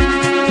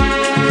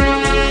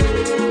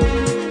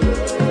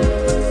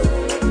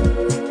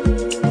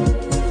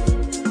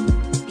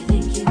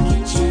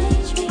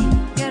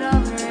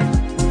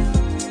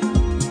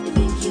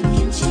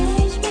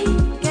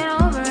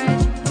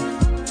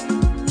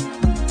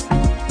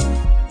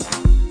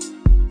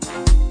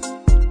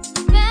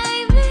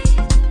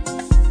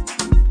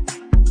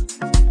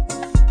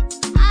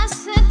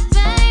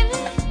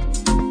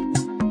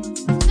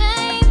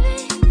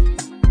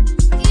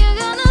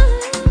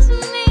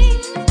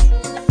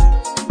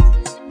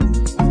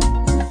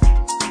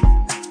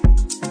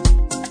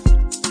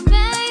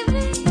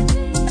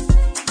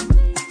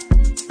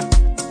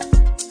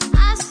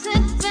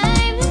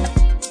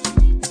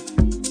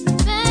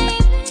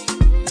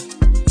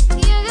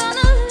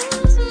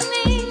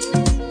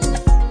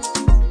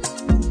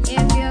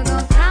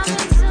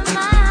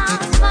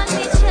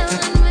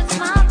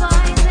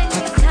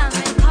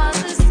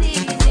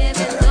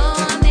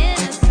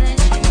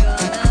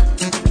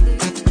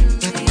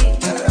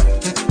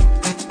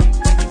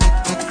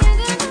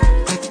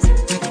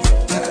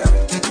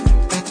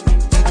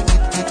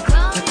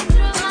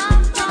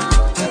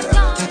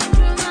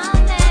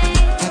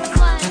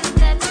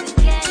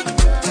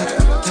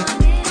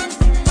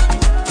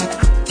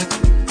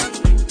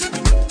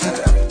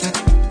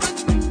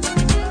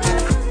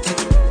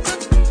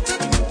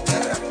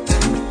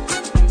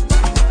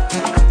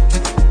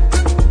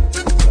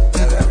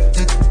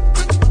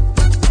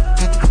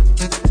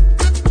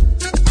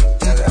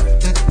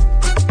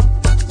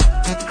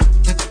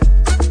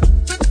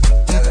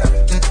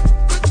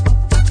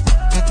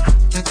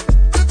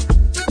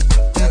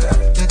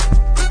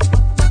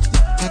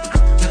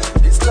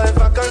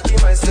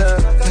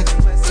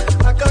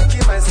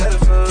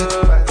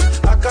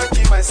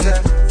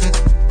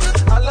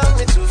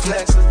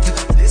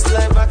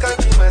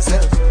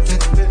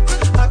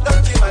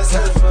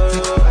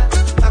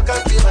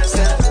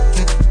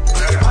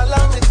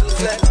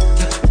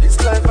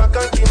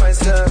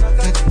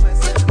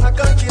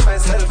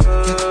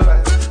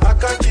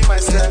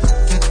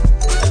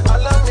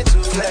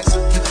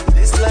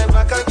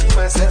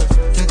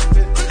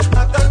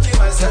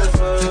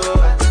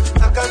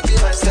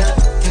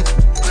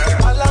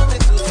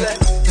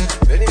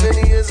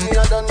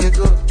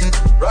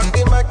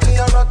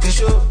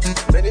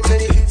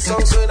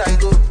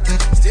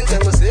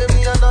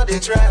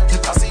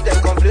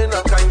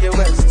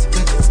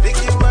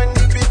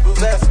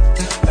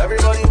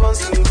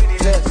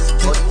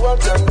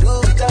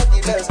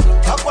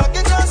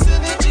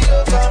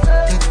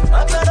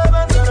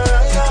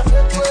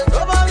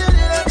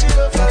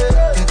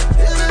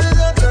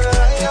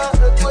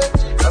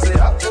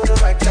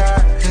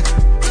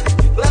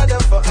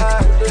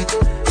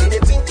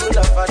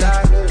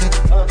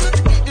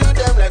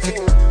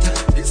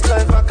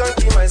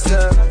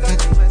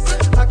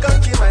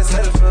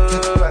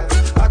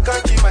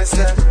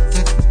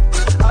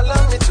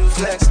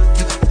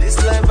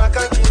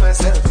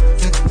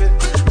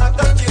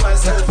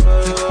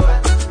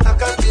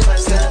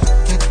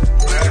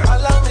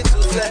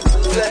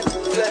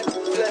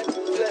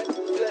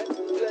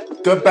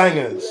 The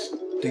Bangers,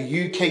 the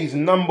UK's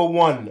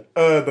 #1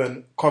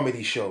 urban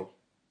comedy show.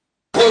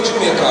 Well,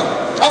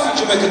 Jamaica. I think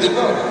Jamaica did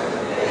well.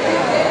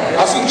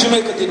 I think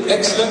Jamaica did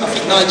excellent. I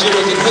think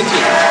Nigeria did wicked.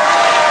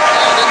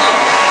 Yeah, they did.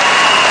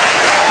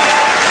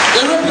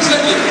 They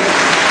represented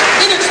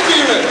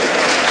inexperienced.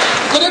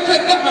 Because they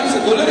played black man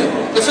football, innit?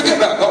 They forget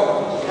about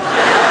goal.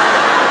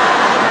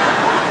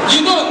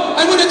 You know,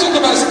 and when they talk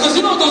about it, because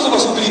you know those of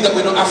us who believe that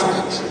we're not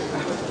Africans.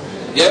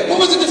 Yeah, what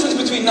was the difference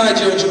between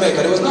Nigeria and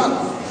Jamaica? There was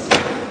none.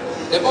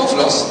 They both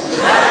lost.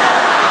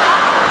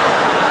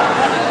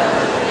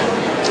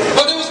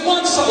 But there was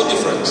one subtle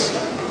difference.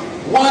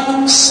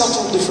 One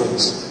subtle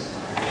difference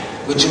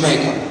with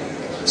Jamaica.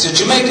 So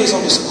Jamaica is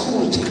on this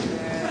cool thing.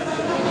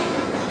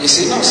 You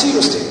see, no,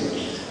 seriously.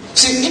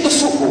 See, in the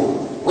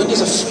football, when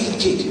there's a free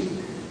kick,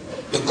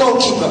 the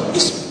goalkeeper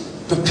is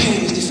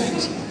preparing his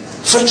defense.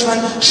 Frenchman,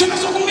 je me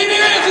suis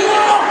combiné,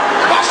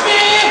 watch me!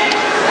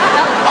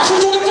 Watch me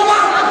do the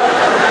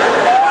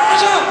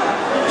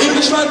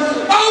Englishman,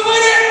 I'll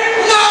win it!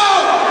 No!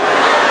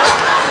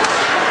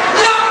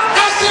 No,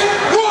 that's it!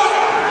 What?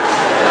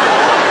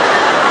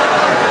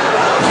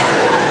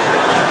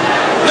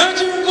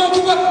 Nigerian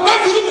goalkeeper,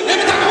 Croatian goalkeeper,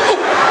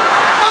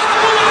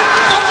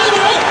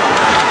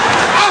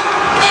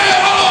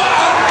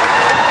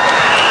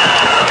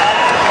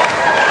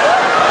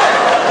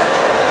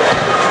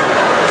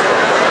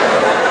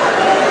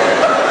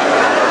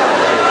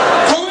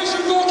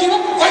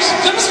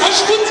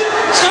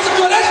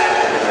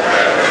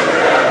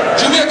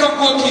 Jamaican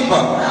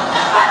goalkeeper.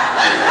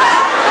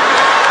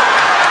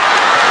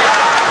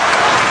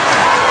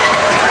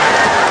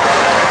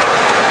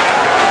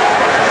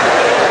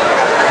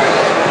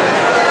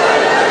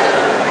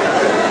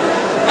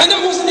 And that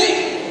wasn't it.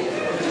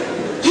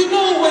 You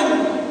know when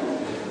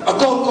a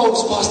goal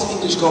goes past the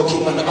English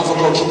goalkeeper and the other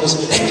goalkeepers,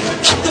 they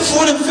keep the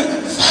phone and think,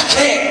 fuck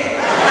it.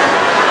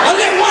 I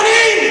let one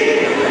in.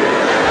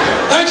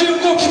 Nigerian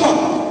goalkeeper,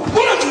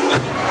 what are you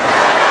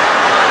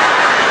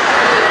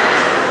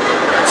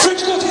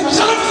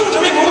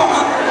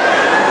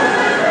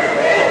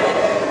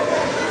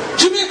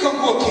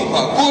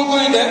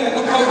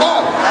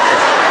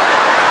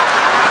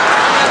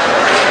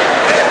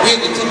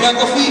me I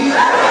go feel.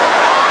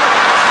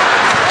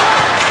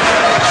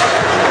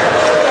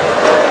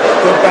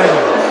 The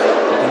Bangers,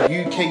 the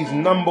UK's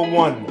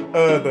 #1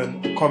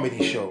 urban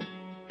comedy show.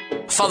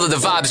 Follow the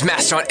Vibes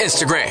Master on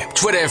Instagram,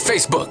 Twitter, and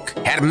Facebook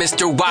at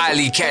Mr.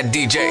 Wiley Cat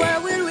DJ.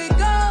 Where will we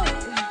go?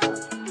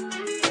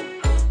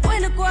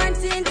 When the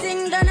quarantine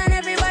thing done and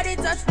everybody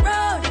touch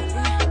road.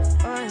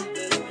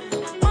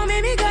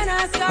 Mommy, me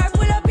gonna start,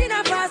 pull up in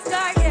a fast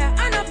car,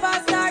 yeah. And a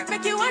fast start,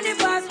 make you want the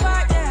fast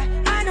part, yeah.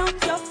 I know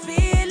you're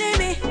feeling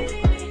me.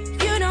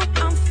 You know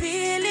I'm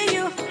feeling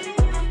you.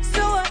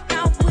 So what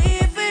now we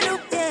feel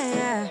do,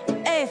 yeah.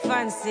 Hey,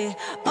 fancy.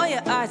 Oh,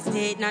 your heart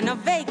state, now no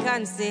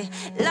vacancy.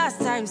 Last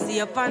time, see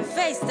you on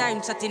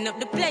FaceTime, chatting up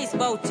the place,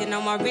 bout you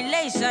know my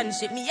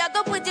relationship. Me, I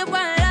go put you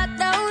on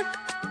lockdown.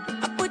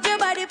 I put your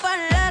body on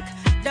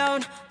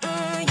lockdown.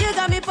 You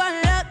got me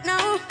on lock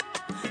now.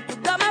 You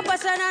got my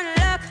person on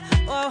lock.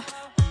 Oh,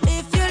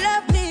 if you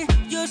love me,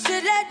 you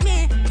should let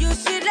me. You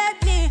should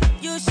let me.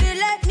 You should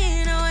let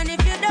me know. And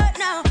if you don't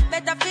know,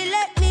 better feel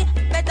let me.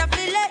 Better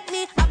feel let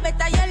me. I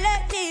better you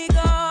let me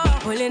go.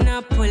 Pulling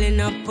up, pulling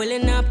up,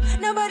 pulling up.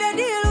 Nobody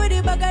deal with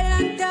the bagel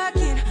and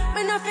talking.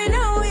 Me nothing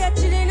know we are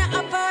chilling in an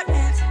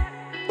apartment.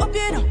 Hope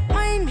you don't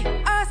mind me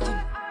asking,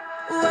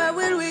 where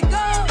will we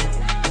go?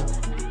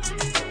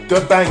 The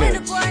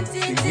Bangers,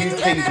 the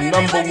UK's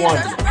 #1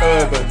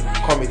 urban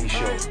comedy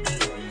show.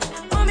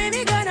 Mommy,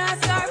 me gonna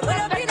start, pull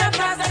up in a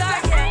fast car,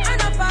 yeah.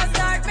 And a fast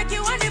start, make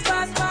you want the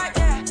fast part,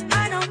 yeah.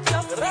 I know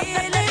you're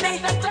feeling me.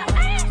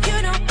 You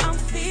know I'm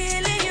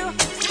feeling you.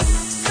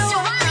 So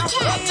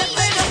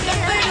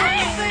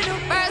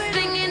first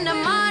thing in the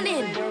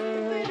morning,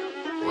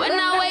 when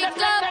I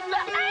wake up,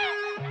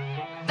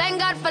 thank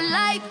God for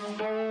life.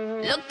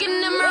 Look in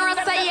the mirror,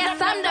 say yes,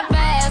 I'm the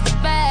best,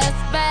 best,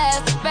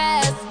 best,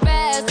 best,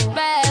 best,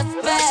 best,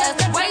 best.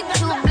 Way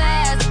too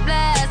blessed,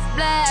 blessed,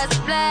 blessed,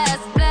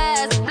 blessed,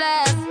 blessed,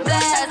 blessed,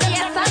 blessed.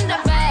 Yes, I'm the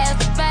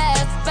best,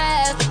 best,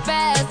 best,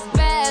 best,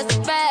 best,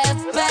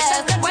 best,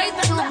 best. Way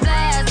too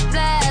blessed,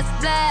 blessed,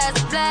 blessed,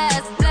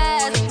 blessed,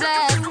 blessed,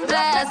 blessed,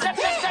 blessed.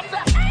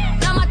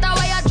 No matter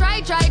where you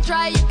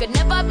try, you could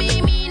never be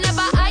me,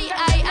 never I.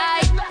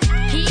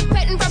 Keep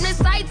petting from the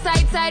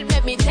side,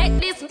 make me take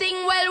this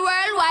thing well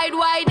worldwide,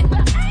 wide.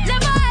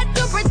 Never had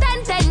to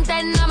pretend,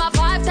 10. I'm a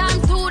 5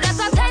 times 2, that's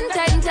a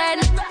 10.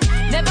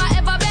 Never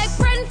ever beg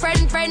friend.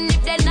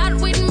 If they're not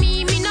with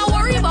me, me no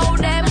worry about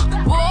them.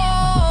 Whoa,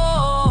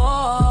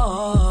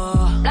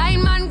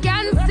 blind man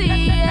can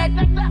see it.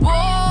 Whoa,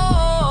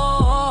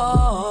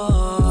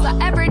 so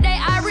every day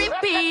I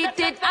repeat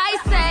it. I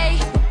say,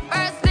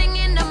 first thing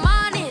in the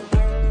morning,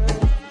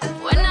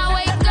 when I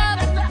wake up,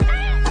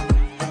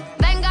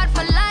 thank God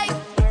for life.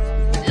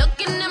 Look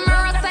in the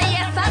mirror, say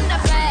yes, I'm the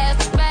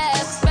best,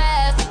 best,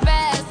 best,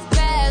 best,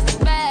 best,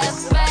 best,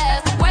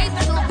 best. Way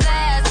too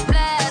blessed,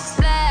 blessed,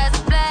 blessed,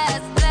 blessed,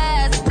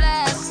 blessed,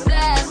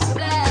 blessed, blessed,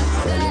 blessed.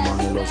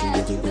 She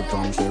get it good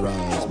from she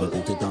rise, but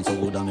put it on so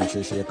good I make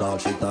she shake all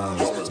she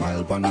ties.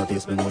 Smile upon her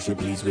face, me know she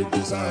pleased with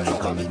this eyes.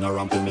 Come in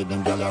around to make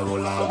them gyal a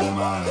roll out them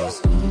eyes.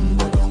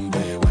 Go down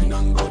there, wine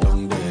and go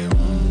down there.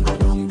 Go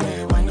down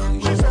there, wine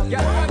and go down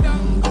there.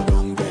 Go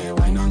down there,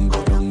 wine and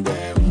go down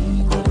there.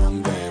 Go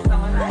down there.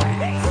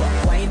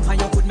 Wine for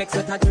your good make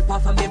sweat a drip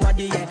off of me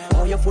body, yeah.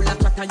 Oh, you're full of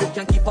chatter, you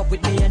can keep up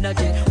with me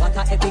energy. What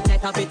a epic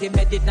night of it,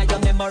 embedded in your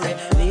memory.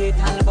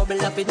 Little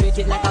bubble up, it treat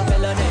it like a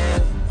felony.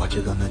 What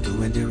you gonna do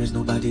when there is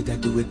nobody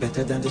that do it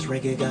better than this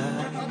reggae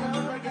guy?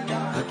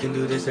 I can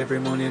do this every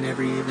morning,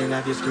 every evening.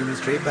 Have you screaming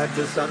straight back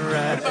to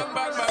sunrise.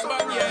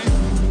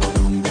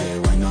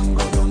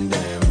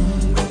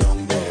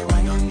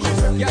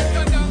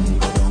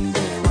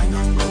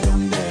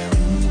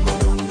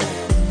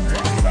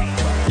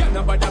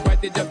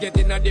 Just get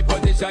in a the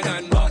position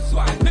and boss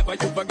one. Never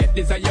you forget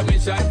this is your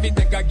mission. If you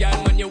take a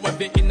girl, man, you have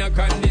it in a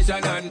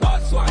condition and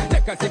boss one.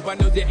 Take a sip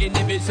and lose your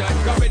inhibition.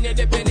 Cause when you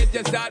dip in it,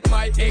 you start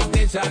my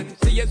ignition.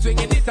 See you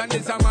swinging it and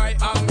this is my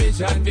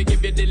ambition. We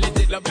give you the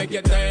legit love, make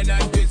you turn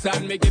and twist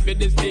and me give you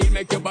the speed,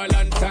 make you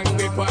balance and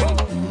grip on.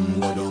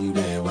 Go down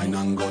there, wine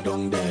and go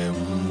down there.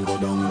 Go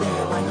down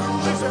there, wine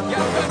and go down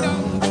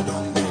there. Go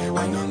down there,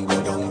 wine and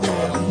go down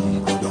there.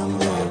 Go down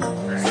there.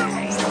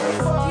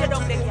 Fear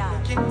down there, yeah.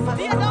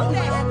 Fear down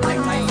there.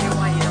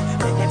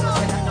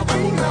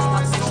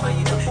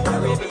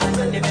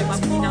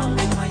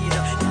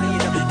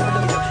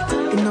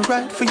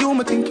 Right for you,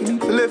 I think you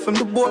need to live from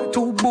the boy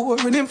too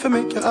boring him for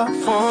make you have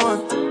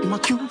fun. My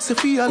cute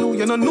Sophia,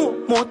 you know no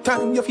more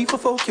time, you feel for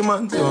fuck your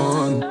man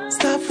done.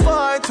 Stop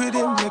fight with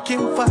him, make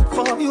him fight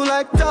for you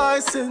like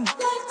Tyson.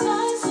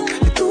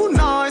 You're too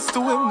nice to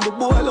him, the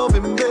boy love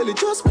him barely,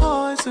 just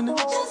poison him.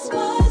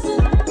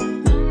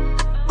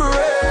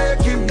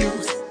 Breaking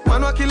news,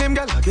 man wa kill him,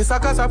 girl, I guess I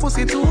cause her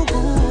pussy too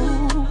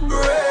good.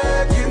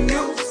 Breaking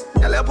news,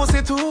 girl, your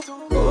pussy too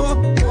good.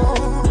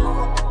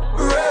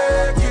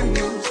 Breaking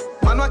news,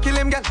 man wa kill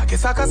him, girl, I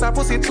guess I cause her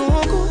pussy too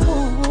good.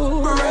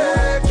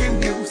 Breaking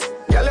news,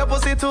 girl, your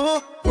pussy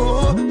too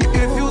good.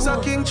 If you Who's a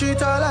king,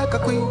 treat her like a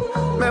queen.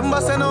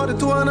 Members say no, the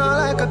two are not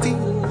like a team.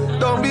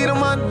 Don't be the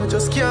man, I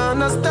just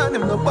can't understand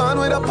him. No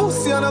bond with a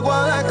pussy and I go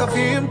on like a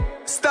film.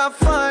 Stop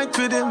fight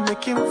with him,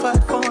 make him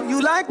fight for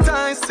you like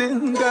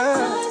Tyson,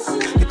 girl.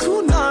 You're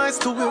too nice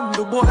to him,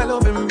 the boy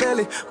love him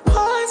belly.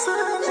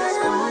 Poison,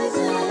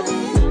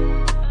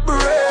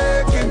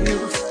 breaking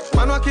news.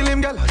 Man wa kill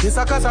him, girl, this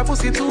a cause her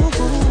pussy too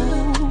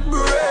good.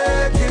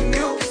 Breaking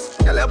news,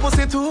 girl, your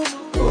pussy too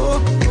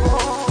good.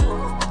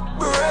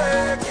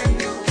 Breaking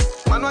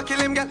news. Man wa kill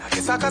him, girl,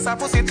 this a cause her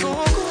pussy too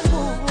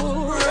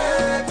good.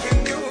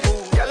 Breaking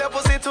news, girl, your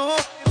pussy too.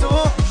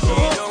 She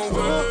don't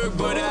work,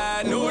 but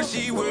I know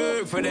she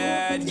work for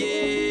that,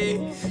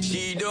 yeah.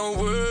 She don't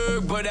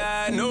work, but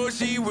I know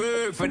she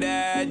work for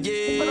that,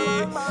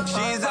 yeah.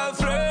 She's a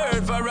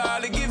flirt for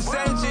all the gifts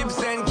and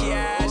chips and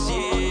cash,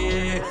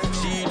 yeah.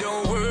 She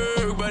don't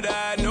work, but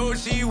I know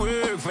she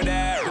work for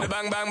that. With a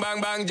bang, bang,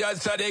 bang, bang,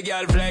 just so the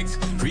girl flex.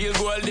 Real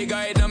gold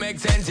digger, it don't make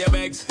sense, you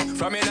vex.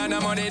 From in on the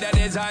money that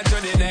is hand to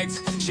the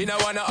next. She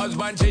don't want a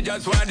husband, she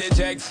just want the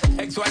checks.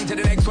 X1 to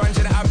the next one,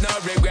 she don't have no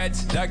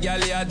regrets. That girl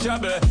had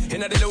trouble.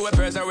 In the lower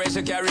person where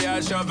she carry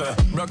a shovel.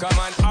 Broke a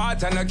man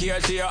heart and no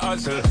care, she a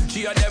hustle.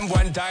 She a them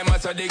one time, I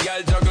saw the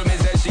girl juggle. Me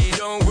say she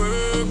don't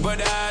work,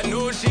 but I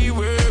know she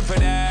work for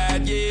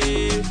that,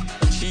 yeah.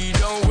 She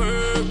don't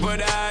work,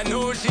 but I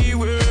know she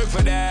work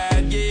for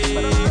that,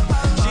 yeah.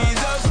 She's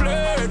a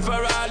flirt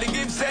for all the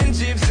gifts and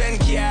chips and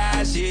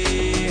cash,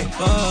 yeah. She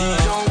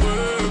don't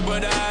work,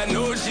 but I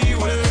know she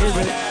work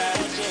for that.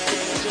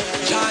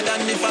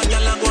 Jordan, if a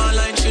girl a go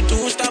online, she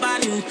too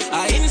stubborn.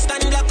 I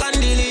instant block and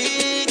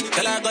delete.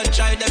 Tell her go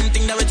try them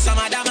thing that with some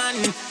other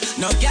man.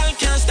 No girl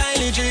can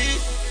style it, G.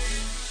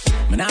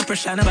 Man, I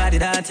pressure nobody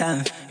that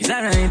time. It's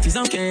alright, it's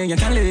okay, you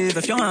can live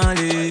if you want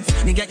to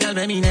live. Me get girl,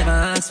 but me never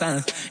ask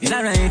for. It's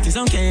alright, it's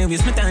okay,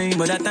 waste my time,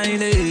 but that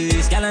time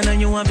is. Girl, I know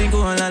you want to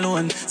go all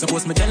alone.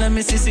 Suppose me tell her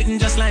me see sitting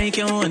just like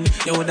your own.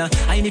 Yo,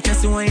 I need to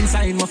see one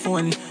inside my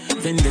phone.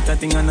 Vendetta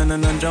thing and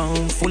no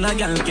drown. Full of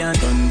girl can't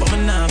done, but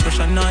me nah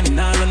pressure none.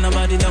 Nah run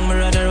nobody down, me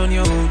rather run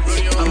you.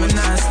 I'm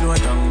not slow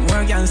down.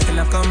 More girls still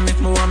have come if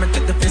me want me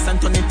take the place and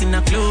turn it in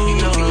a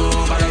club.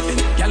 Alright then,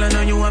 girl, I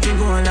know you want to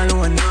go all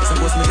alone.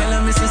 Suppose me tell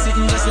her me see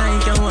sitting just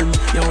like your one.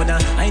 Yo,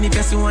 I need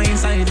to see one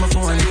inside my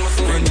phone.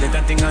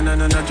 Vendetta thing and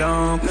no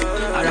joke.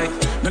 Alright,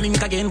 no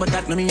link again, but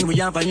that no mean we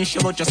have an issue.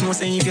 But just know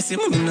say if you see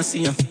me, no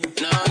see you.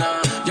 No.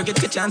 You get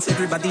the chance,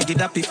 everybody did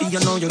that if you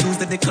know you lose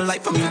the dick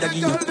life for me that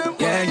give you.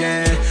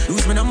 Yeah.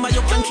 Lose my number,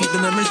 you can keep the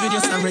memories with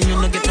your sorry. You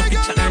no get no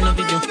picture or no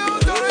video.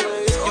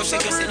 Yo,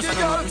 shake yourself and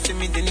I'm see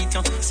me delete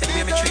you. Say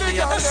me treat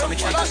the other, so me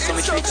treat you.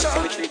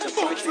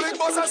 Flick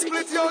boss a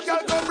split, your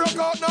girl come broke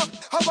out now.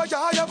 Have a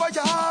yah.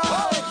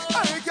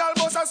 Hey, girl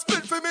boss a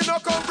split for me, no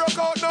come broke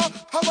out now.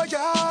 Have a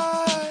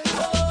yah.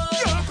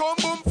 Girl come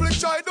boom flick,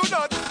 try do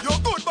not. Your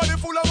good body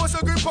full of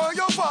muscle grip on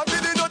your fat.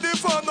 Did not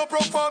deform, no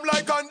perform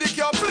like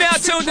handicap. Now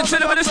tuned into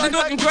the minister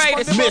looking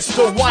greatest,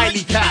 Mr.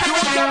 Wiley Cat.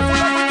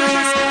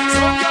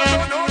 Some girl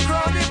don't know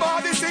cranny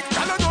body sick.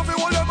 Girl I know fi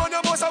hold them on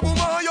your boss a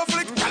woman you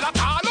flick. Girl I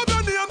call up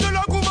your name, the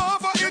like woman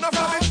for in a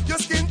family. Your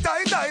skin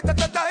tight, but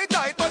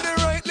the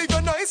right live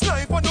a nice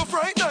life, but no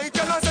fright night.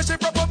 Girl I say she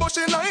proper, but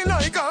she lie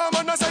like a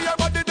man. I say your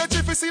body that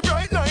she fi see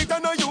bright light,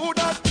 and know you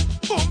that.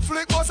 Boom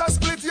flick boss a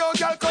split, your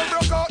girl come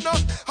broke out now.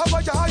 Have a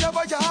yah.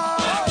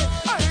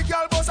 Hey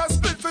girl boss a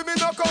split for me,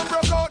 no come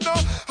broke out now.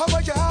 Have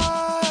a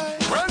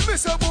yah. Well me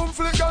say boom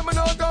flick, girl me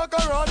not talk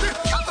around it.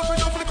 Can't no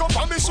flick up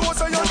on me show,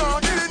 say you're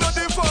not. It no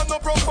deform, no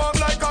perform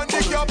like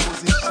handicap.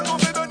 I know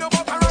me done your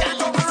back around.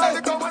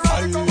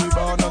 I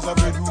born as a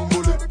bedroom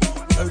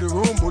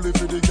bully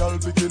for the girl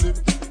bikini.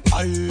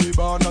 I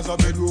born as a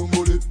bedroom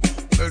bully,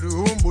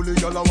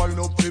 girl a wine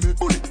up to me.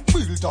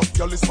 Built up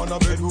girl is man a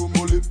bedroom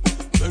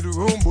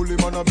bully,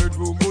 man a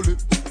bedroom bully.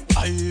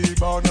 I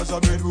born as a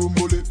bedroom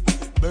bully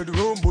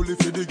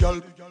for the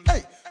girl.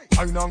 Hey,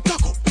 wine and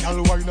cock up,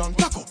 girl wine and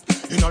cock up.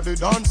 Inna the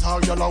dance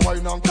hall, girl a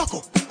wine and cock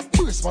up.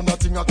 Brace man a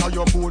thing a tie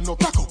your bone no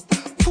crack up.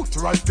 Foot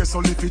right there so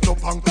lift it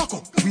up and cock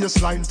up.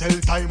 Waistline tell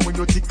time when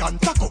you tick and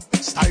tack up.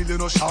 Style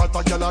in a short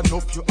a girl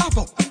enough you have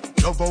up.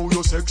 Love how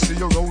you sexy,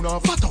 you round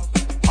and fat up.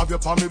 Have your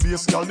palmy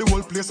base, girl, the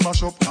whole place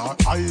mash up.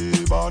 I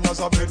born as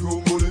a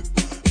bedroom bully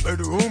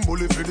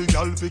for the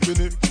girl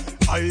bikini.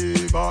 I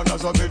born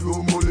as a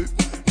bedroom bully,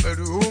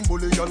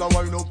 girl a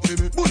wine up to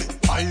me. Bully,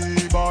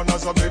 I born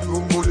as a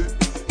bedroom bully,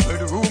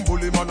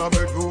 man a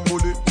bedroom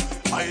bully.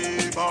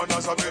 I born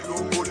as a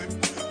bedroom bully,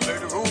 man a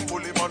bedroom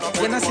bully.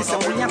 You know, sister,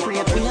 when you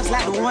create waves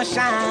like the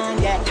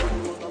ocean, yeah.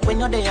 When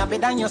you're there,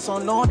 better than your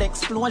son, Lord,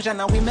 explosion,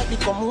 and we make the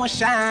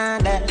commotion,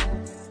 yeah.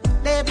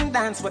 They even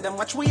dance with them,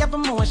 watch we have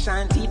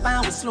emotion, deep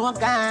and we slow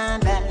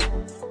down, yeah.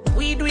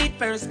 We do it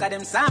first, got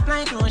them soft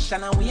like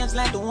lotion, and waves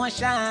like the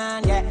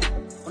ocean, yeah.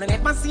 When I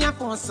never see a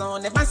phone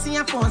sound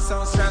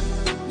strong.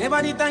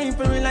 Never the time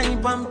for rely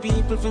on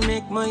people to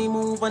make my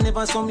move and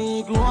never saw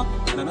me grow up.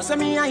 And I know say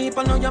me hype,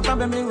 I know you're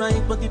probably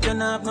right, but if you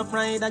don't have no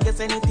pride, I guess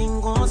anything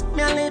goes.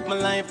 Me I live my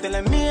life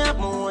telling me I'm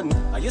moon.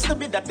 I used to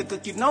be that little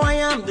kid, now I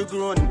am the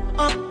grown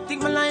up.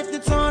 Think my life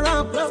did so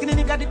rough. Skinny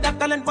nigga did that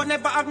talent, but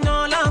never have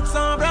no luck,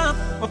 so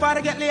rough. Before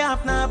I get laid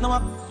off, now have no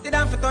up. Did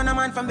I fit on a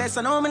man from best,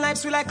 so now my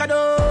life's sweet like a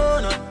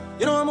donut.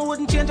 You know I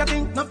wouldn't change a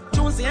thing. No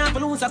tunes, you have to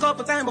lose a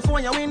couple times before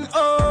you win.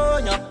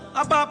 Oh, yeah.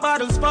 I pop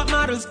bottles, pop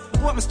models.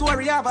 What my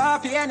story have a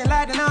happy ending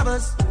like the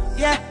novels.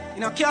 Yeah,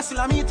 in a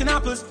castle I'm eating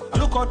apples. I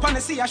look out on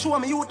the sea, I show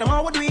me youth, them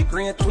all would we.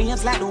 Great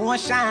waves like the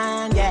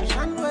ocean, yeah.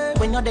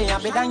 When you're there,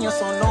 better than your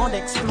son, no the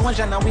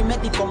explosion, and we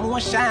make the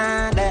commotion,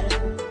 yeah.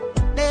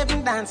 They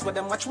even dance with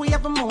them, watch we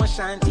have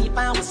emotion. Deep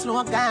and we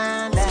slow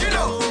down, yeah.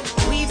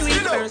 We do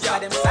it first, but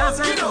them stars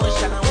like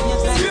ocean, and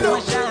waves like the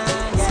ocean,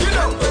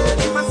 yeah.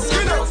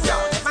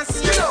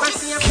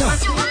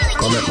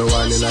 Come at me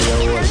one in a your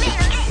hole.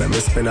 Let me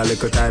spend a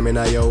little time in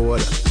a your hole.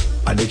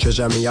 I the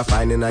treasure me a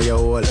find in a your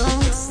hole.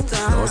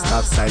 Don't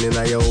stop signing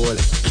a your hole.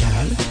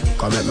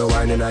 Come at me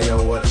one in a your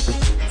hole.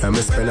 Let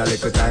me spend a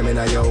little time in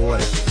a your hole.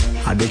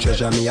 I the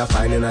treasure me a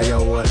find in a your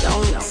hole.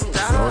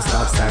 Don't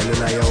stop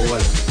signing a your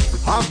hole.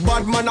 Half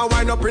bad man a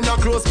wind up in a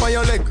close by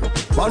your leg.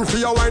 Man for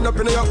you wind up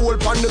in your hole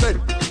on the bed.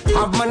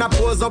 Have man a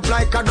pose up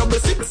like a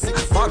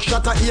 6. Back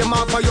shot a aim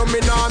off for your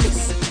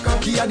minamis.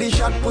 Cocky a the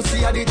shot,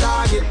 pussy a the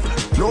target.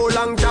 No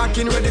long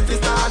talking, ready to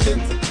start it.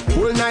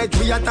 Whole night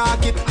we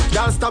attack it.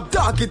 Can't stop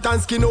talk it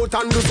and skin out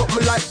and do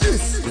something like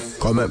this.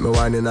 Come at me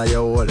one in a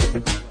your hole.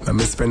 Let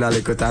me spend a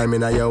little time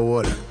in a your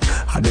hole.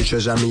 I the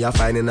treasure me a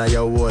find in a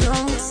your hole.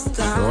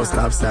 Don't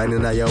stop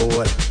signing a your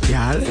hole.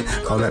 Y'all,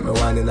 come at me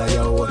one in a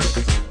your hole.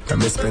 Let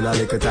me spend a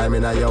little time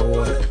in a your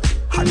hole.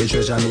 I the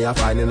treasure me a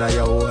find in a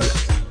your hole.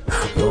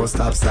 Don't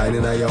stop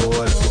signing a your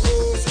hole.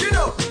 Skin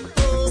up,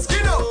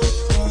 skin up,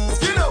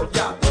 skin up,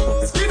 yeah.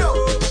 Skin up,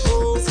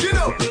 skin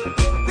up,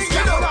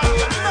 skin up,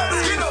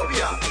 skin up,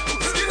 yeah.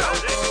 Skin up,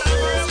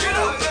 skin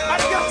up,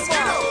 skin up,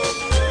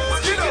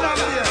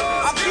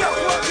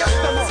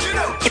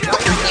 skin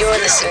up. You're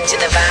listening to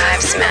the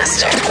Vibes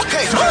Master,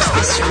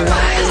 Mr.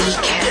 Wiley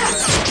Cat,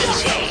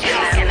 DJ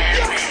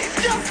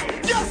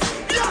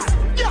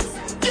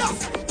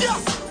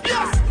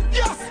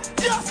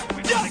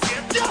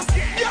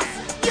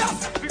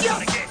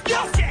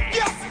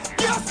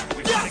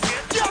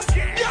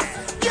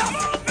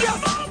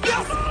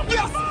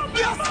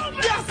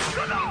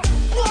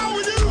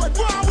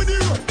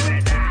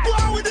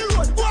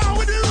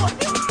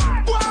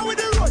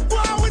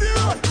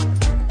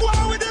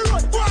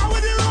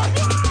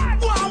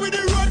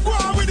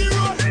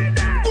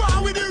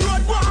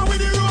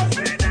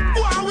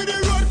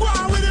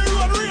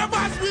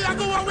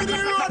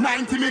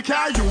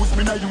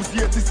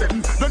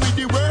Don't need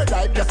the word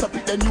I guess I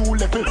pick the new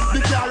level.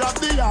 The car of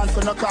the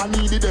answer, no call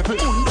me the devil.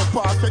 The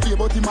pass the day,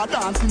 but him a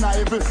dance in a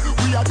heaven.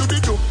 We a do the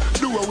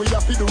do what we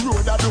have to the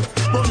road I do.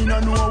 But we no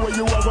know what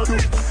you ever do.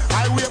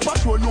 Highway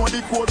patrol know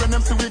the code when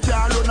them see we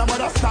can't run. No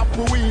matter stop,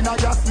 we in a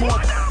gas mode.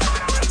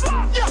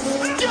 Yes,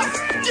 yes,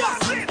 yes,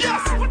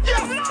 yes,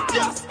 yes,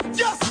 yes,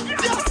 yes, yes,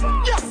 yes,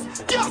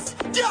 yes,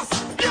 yes,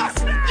 yes,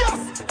 yes,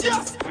 yes,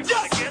 yes, yes,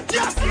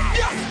 yes, yes,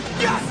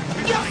 yes,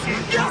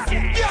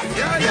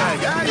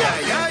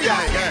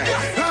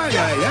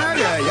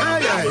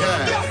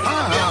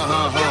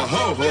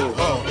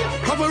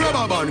 Couple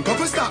rubber band,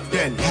 couple stop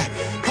then.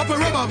 Couple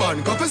rubber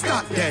band, couple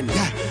stop then.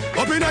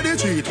 Up in the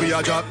street, we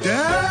a drop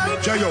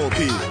dead.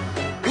 J.O.P.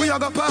 We a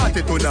got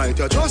party tonight,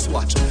 you just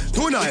watch.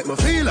 Tonight, me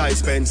feel I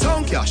spend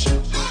some cash.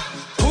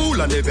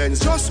 Cool on the Benz,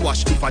 just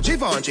watch. If a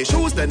Givenchy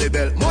shoes, then the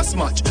belt must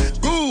match.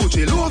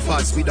 Gucci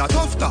loafers with a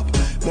tough top.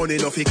 Money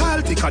no fi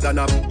call thicker than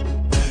a...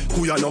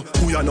 Who you know,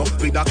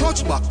 with a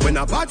clutch back. When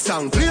a bad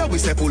song play, we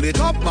say pull it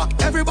up back.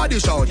 Everybody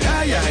shout,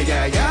 yeah, yeah,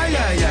 yeah, yeah,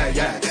 yeah, yeah,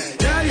 yeah.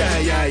 Yeah, yeah,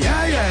 yeah,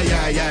 yeah, yeah,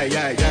 yeah, yeah,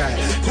 yeah, yeah.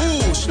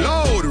 Push,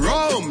 load,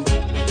 rum.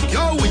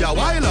 Yo, we a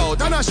wild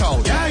out and a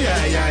shout. Yeah,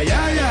 yeah, yeah,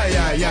 yeah, yeah,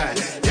 yeah, yeah.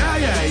 Yeah,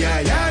 yeah, yeah,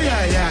 yeah,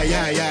 yeah, yeah,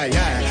 yeah, yeah,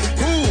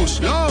 yeah.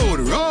 Push, load,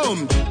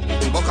 rum.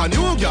 Buck a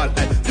new girl,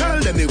 tell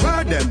them the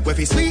word them, where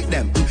fi sweet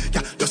them.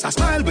 Yeah, just a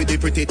smile with the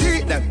pretty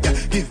teeth them. Yeah,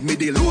 give me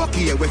the look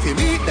here, where fi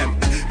meet them.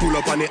 Pull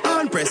up on the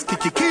hand press,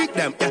 kick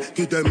them. Yeah,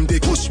 give them the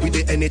kush with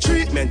the any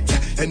treatment.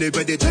 Yeah,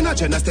 anybody Jenna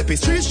step is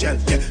street shell.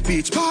 Yeah,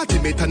 beach party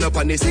me turn up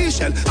on the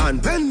seashell.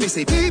 And when me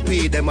say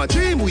PP, them a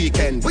dream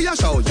weekend. We a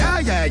show, yeah,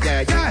 yeah,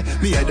 yeah, yeah.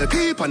 Me and the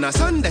peep on a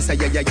Sunday say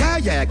yeah, yeah, yeah,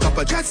 yeah.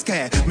 Couple jet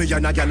scare, me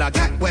and a gyal a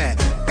get where.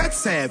 Bet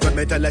say, when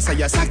me tell her say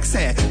you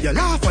sexy, you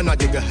laugh and a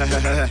giggle.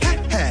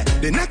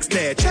 The next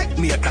day, check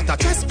me at that a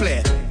chess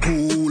play.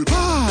 Pool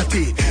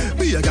party,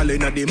 be a girl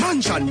in the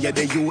mansion, yeah,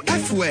 the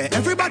UF way.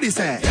 Everybody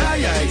say, yeah,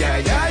 yeah, yeah,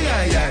 yeah,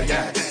 yeah, yeah,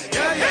 yeah.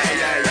 Yeah, yeah,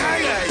 yeah, yeah,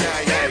 yeah,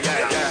 yeah, yeah,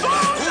 yeah, yeah.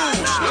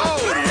 Push,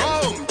 load,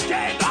 roam.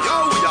 Yo,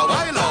 we are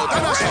wild out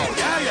and a show.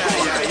 Yeah, yeah,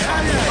 yeah,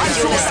 yeah, yeah.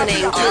 You're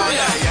listening to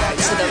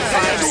the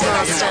Vibes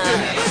Master,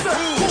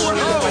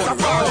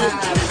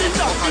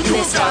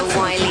 Mr.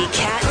 Wiley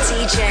Cat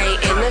DJ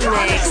in the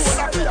mix.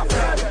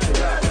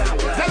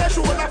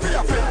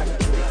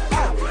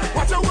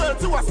 Watch your words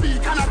to a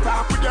speak and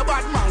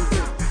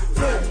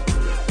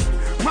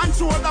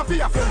shoulder for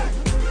your friend.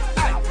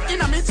 Aye,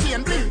 inna me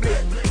chain bling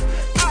bling.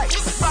 Aye,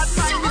 bad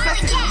mind is a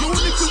thing.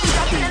 Unity we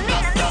a thing.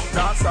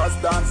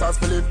 Dancers,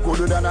 Philip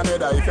gooder than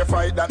another. If you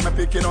fight that, me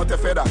picking out a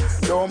feather.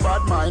 Don't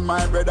bad mind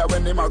my brother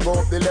when him a go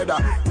up the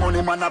ladder.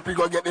 Money man up, he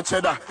go get the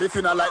cheddar. If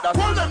you not like that,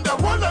 hold them there,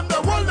 hold them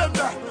there, hold them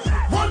there.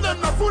 Hold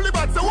them there, fully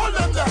back, so hold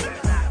them there.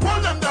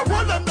 Hold them there,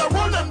 hold them there,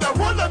 hold them there,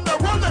 hold them there,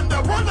 hold them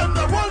there, hold them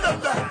there, hold them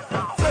there.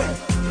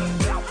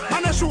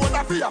 Man, a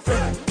shoulder for your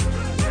friend.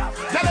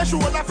 Tell a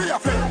shoulder for your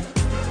friend.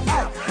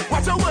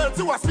 Watch your words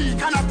to a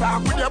speak and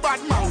attack with your bad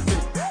mouth.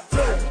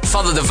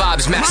 Follow the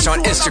Vibes Master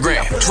on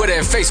Instagram, Twitter,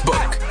 and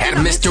Facebook at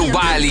Mr.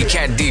 Wiley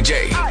Cat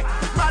DJ.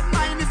 Bad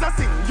mind is a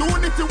sin.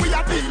 Unity we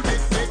are deal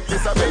with.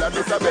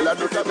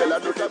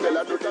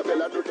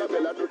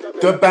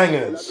 The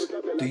Bangers,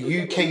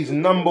 the UK's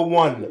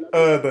 #1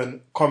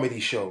 urban comedy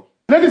show.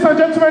 Ladies and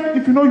gentlemen,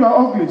 if you know you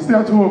are ugly, stay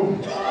at home.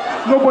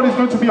 Nobody's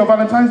going to be on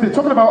Valentine's Day.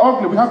 Talking about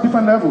ugly, we have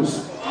different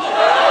levels.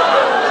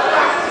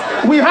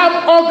 We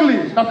have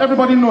ugly that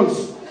everybody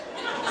knows.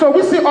 So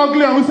we see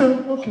ugly and we say,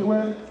 okay,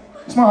 well,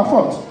 it's not our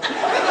fault.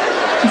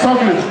 It's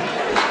ugly.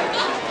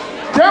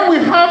 Then we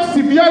have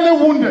severely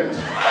wounded.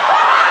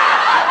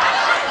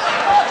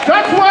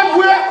 That's one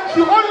where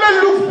she only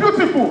looks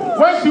beautiful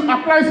when she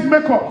applies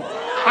makeup.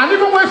 And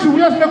even when she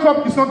wears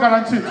makeup, it's not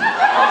guaranteed.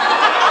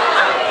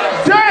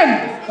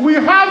 Then we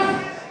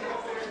have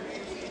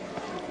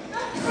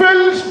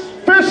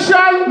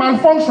facial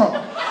malfunction.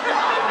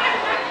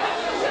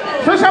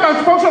 Facial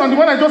malfunction and the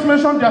one I just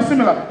mentioned, they are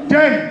similar.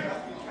 Then,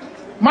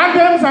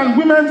 madams and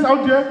women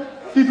out there,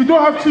 if you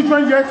don't have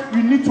children yet,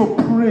 you need to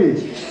pray.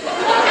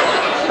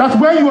 That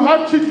when you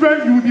have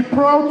children, you will be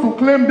proud to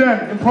claim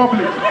them in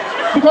public.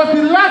 Because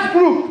the last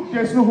group,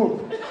 there is no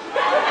hope.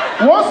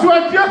 Once you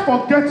are there,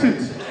 forget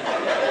it.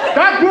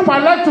 That group I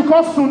like to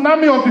call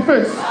tsunami of the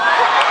face.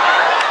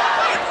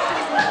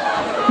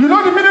 You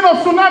know the meaning of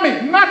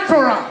tsunami?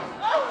 Natural.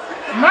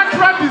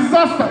 Natural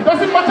disaster. It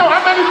doesn't matter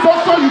how many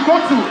doctors you go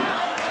to.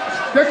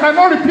 They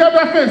cannot repair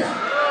their face.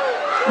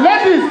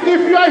 Ladies,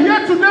 if you are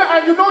here today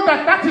and you know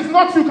that that is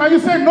not you, can you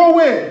say no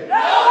way? No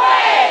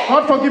way!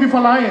 God forgive you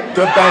for lying.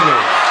 The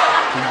Bangers,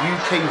 the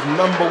UK's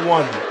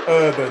 #1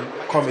 urban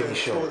comedy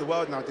show. All the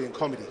world now doing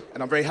comedy,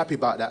 and I'm very happy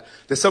about that.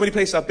 There's so many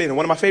places I've been, and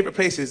one of my favourite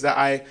places that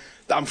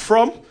I'm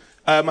from,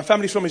 my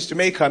family's from is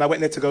Jamaica, and I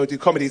went there to go do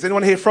comedy. Is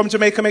anyone here from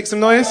Jamaica? Make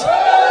some noise.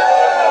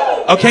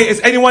 Okay,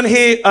 is anyone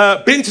here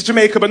been to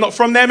Jamaica but not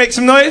from there? Make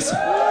some noise.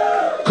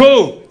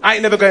 Cool. I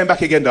ain't never going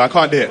back again though. I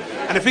can't do it.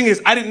 And the thing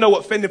is, I didn't know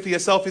what fending for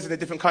yourself is in a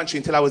different country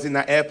until I was in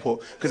that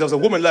airport, because there was a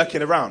woman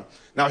lurking around.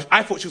 Now,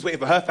 I thought she was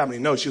waiting for her family.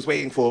 No, she was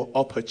waiting for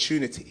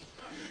opportunity.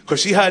 Because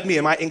she heard me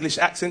and my English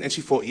accent and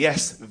she thought,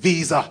 yes,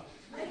 visa.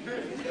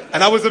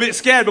 And I was a bit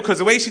scared because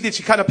the way she did,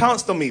 she kind of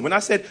pounced on me. When I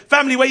said,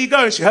 family, where you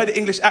going? She heard the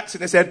English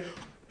accent and said,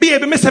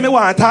 baby, miss me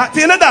want to talk to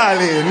you,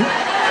 darling.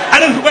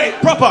 And then, wait,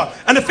 proper.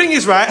 And the thing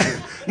is, right,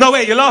 no,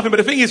 wait, you're laughing, but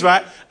the thing is,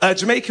 right,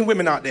 Jamaican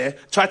women out there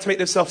tried to make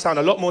themselves sound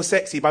a lot more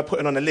sexy by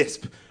putting on a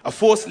lisp, a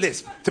forced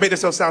lisp, to make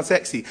themselves sound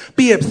sexy.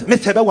 Babes, me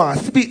tell me want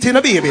to speak to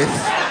you, babies.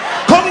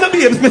 Come the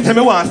babes, me tell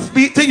me want to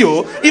speak to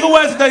you. Even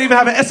words that don't even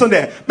have an S on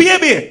there.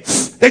 Baby,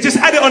 they just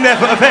add it on there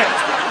for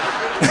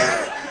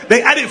effect.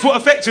 They add it for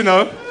effect, you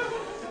know.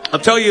 I'm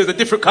telling you, it's a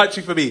different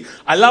country for me.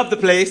 I love the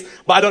place,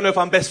 but I don't know if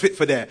I'm best fit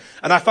for there.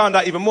 And I found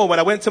out even more when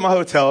I went to my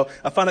hotel.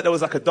 I found out there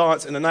was like a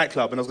dance in a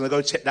nightclub, and I was going to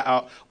go check that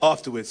out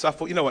afterwards. So I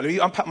thought, you know what, let me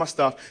unpack my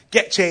stuff,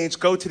 get changed,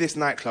 go to this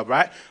nightclub,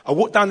 right? I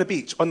walk down the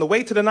beach. On the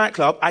way to the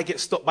nightclub, I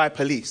get stopped by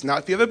police. Now,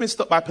 if you've ever been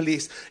stopped by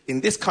police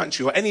in this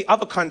country or any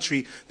other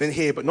country than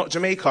here, but not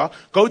Jamaica,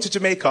 go to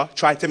Jamaica,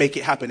 try to make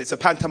it happen. It's a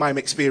pantomime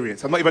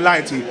experience. I'm not even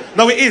lying to you.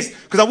 No, it is.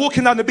 Because I'm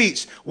walking down the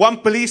beach. One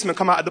policeman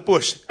come out of the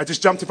bush. I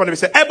just jumped in front of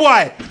him and said, hey,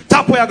 boy,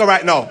 tap where I go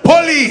right now.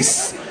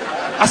 Police!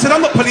 I said,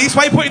 I'm not police.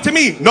 Why are you pointing to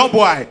me? No,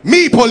 boy.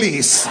 Me,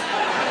 police.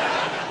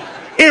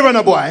 Here on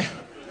a boy.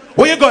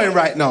 Where you going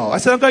right now? I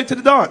said, I'm going to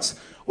the dance.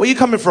 Where you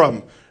coming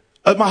from?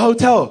 At my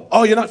hotel.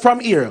 Oh, you're not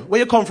from here. Where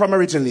you come from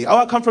originally? Oh,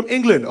 I come from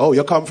England. Oh,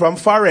 you come from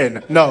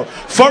foreign. No.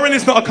 Foreign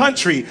is not a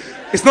country.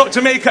 It's not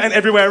Jamaica and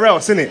everywhere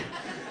else, isn't it?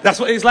 That's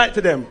what it's like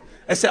to them.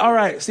 I said, all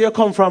right, so you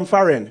come from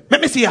foreign. Let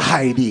me see your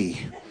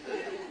ID.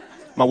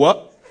 My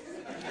what?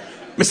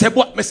 Me say,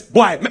 what?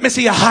 Boy, let me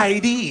see your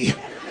ID.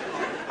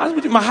 I was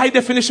with my high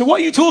definition.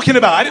 What are you talking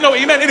about? I didn't know what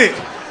you meant, innit?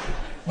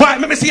 But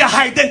let me see a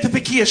high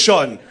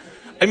identification.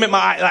 I meant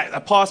my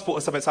a passport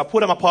or something. So I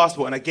pulled out my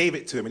passport and I gave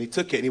it to him, and he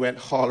took it and he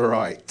went, all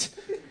right.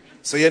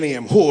 So your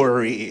name,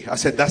 Hori. I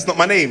said, that's not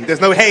my name. There's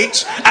no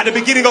H at the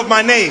beginning of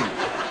my name.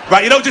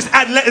 Right? You don't just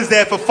add letters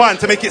there for fun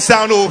to make it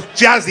sound all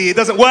jazzy. It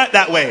doesn't work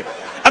that way.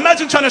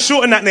 Imagine trying to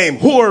shorten that name.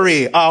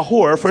 Hori.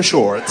 Whore for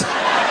short.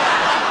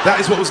 That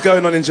is what was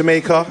going on in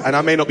Jamaica, and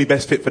I may not be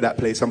best fit for that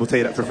place. I will tell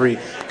you that for free.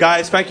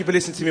 Guys, thank you for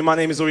listening to me. My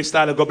name is Ori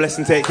Styler. God bless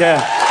and take care.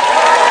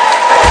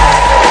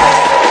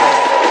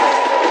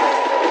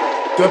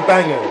 The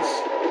Bangers,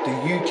 the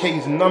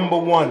UK's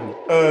 #1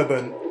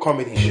 urban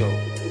comedy show.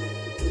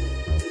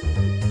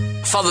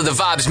 Follow the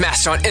Vibes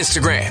Master on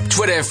Instagram,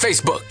 Twitter, and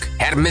Facebook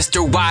at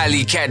Mr.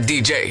 Wiley Cat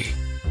DJ.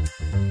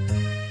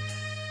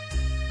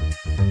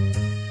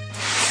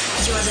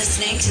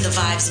 listening to the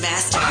Vibes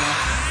Master,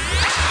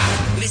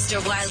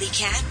 Mr. Wiley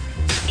Cat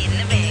in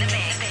the mix.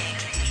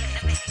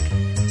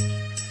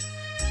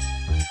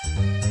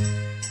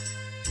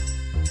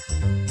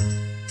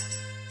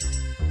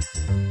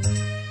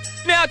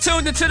 Now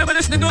tuned into the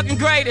listening looking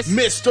greatest,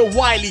 Mr.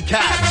 Wiley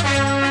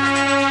Cat.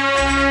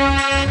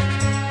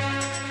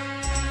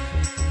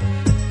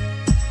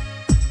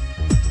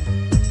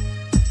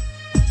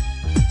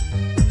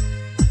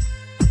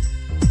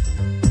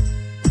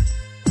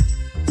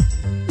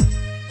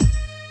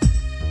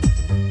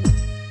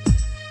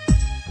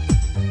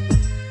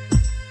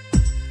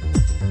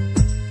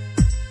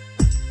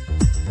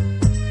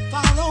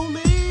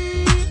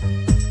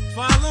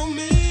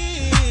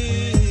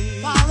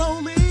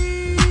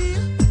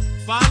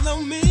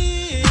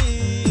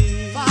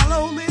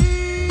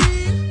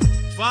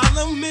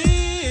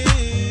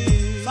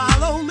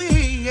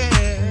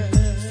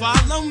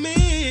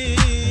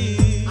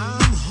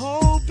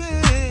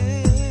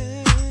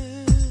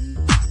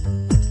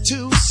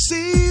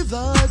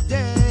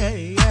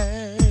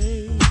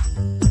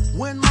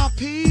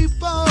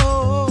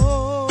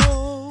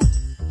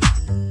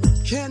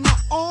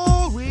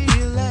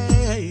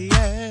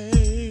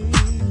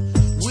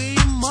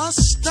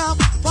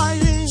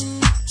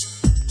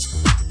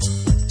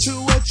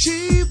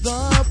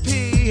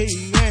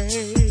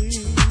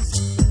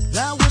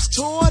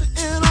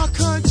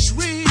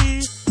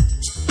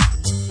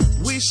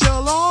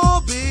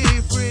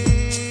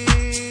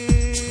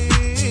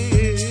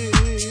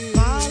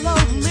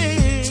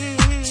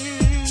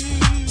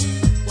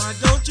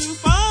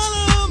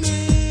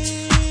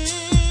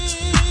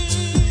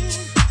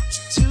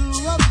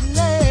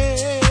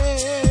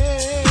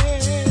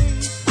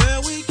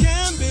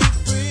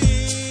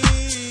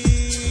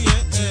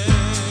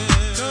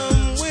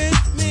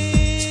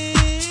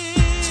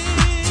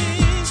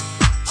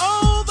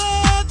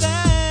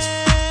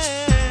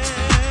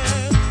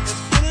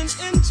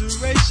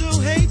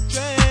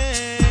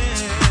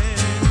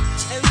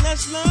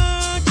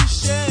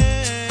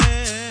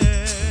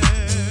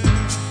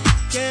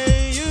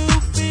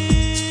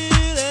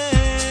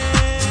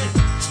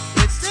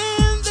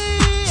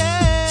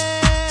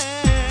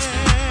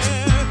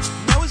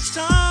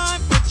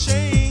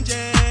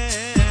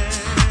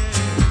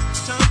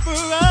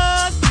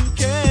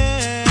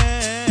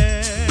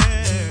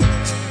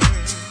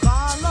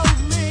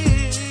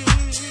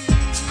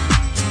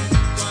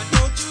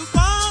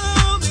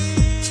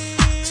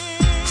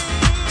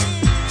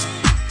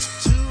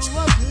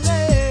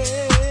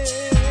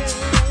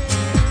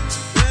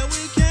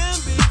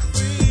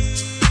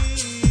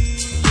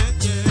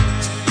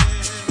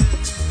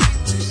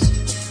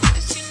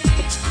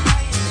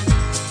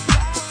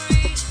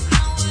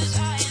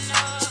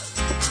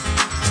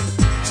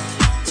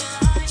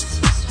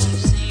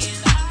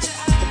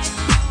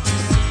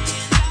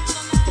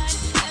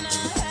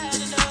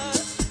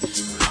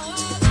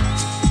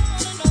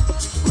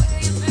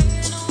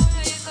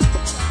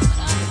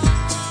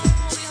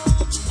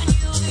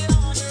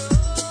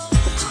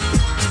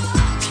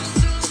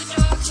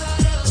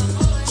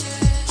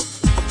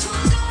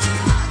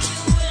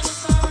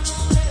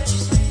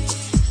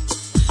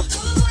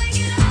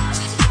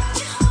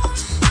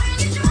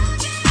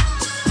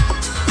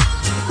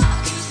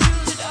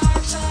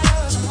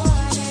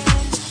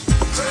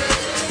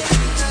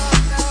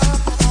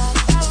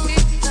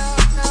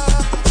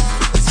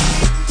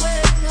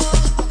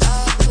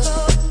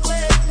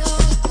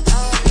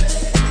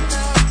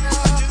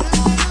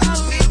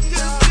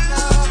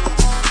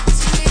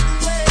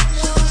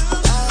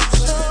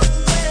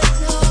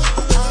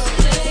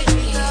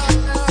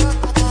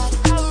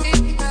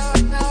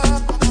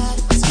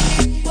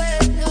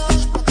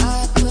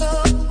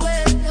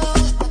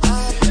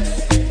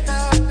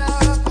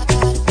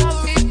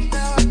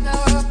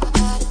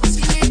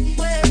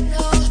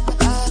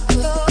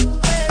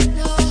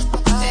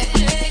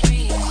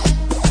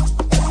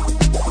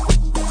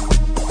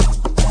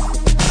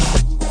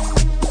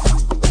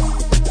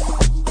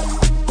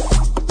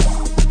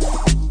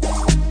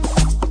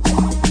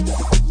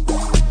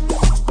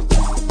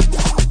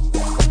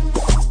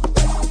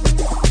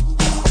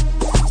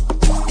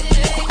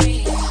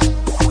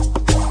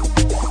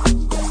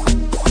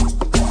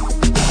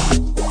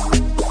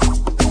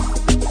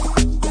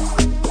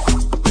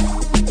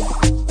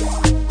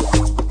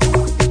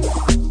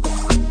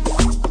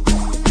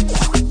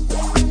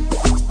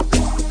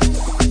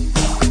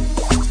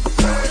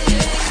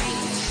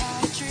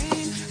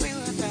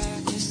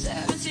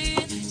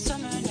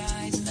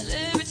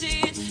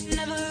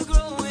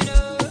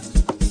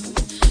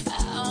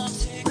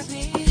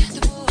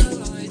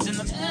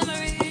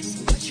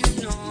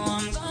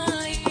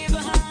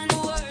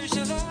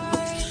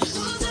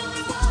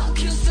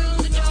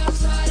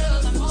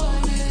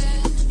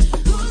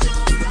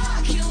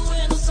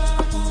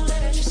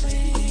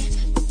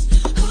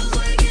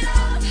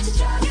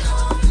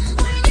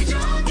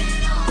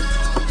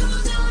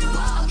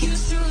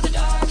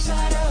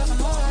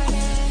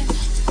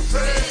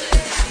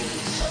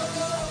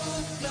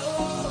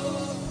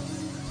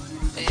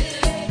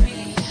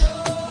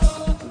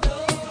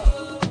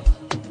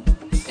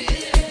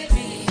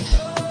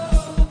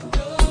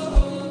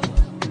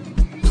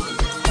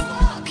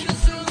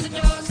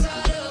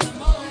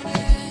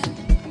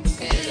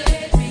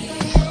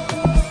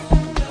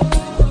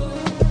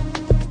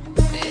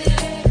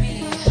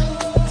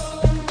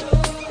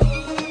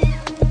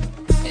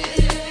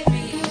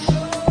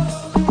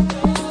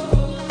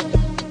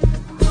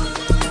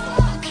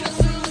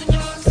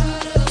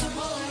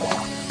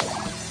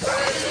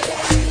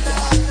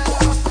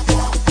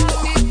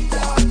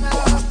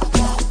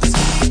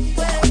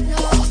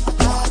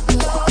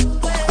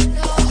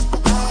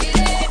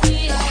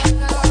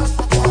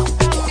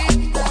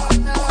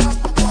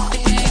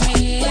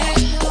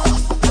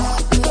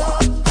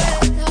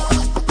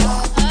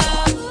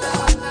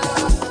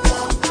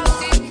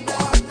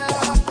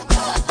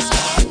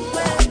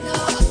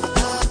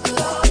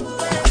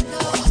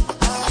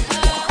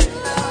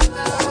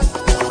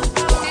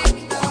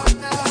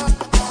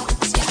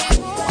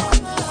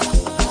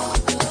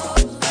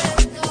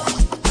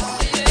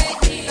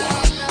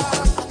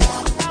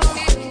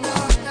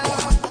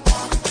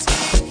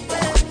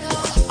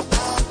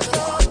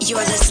 You're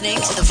listening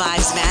to the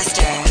Vibes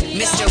Master,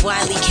 Mr.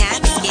 Wiley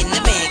Cat in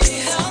the mix.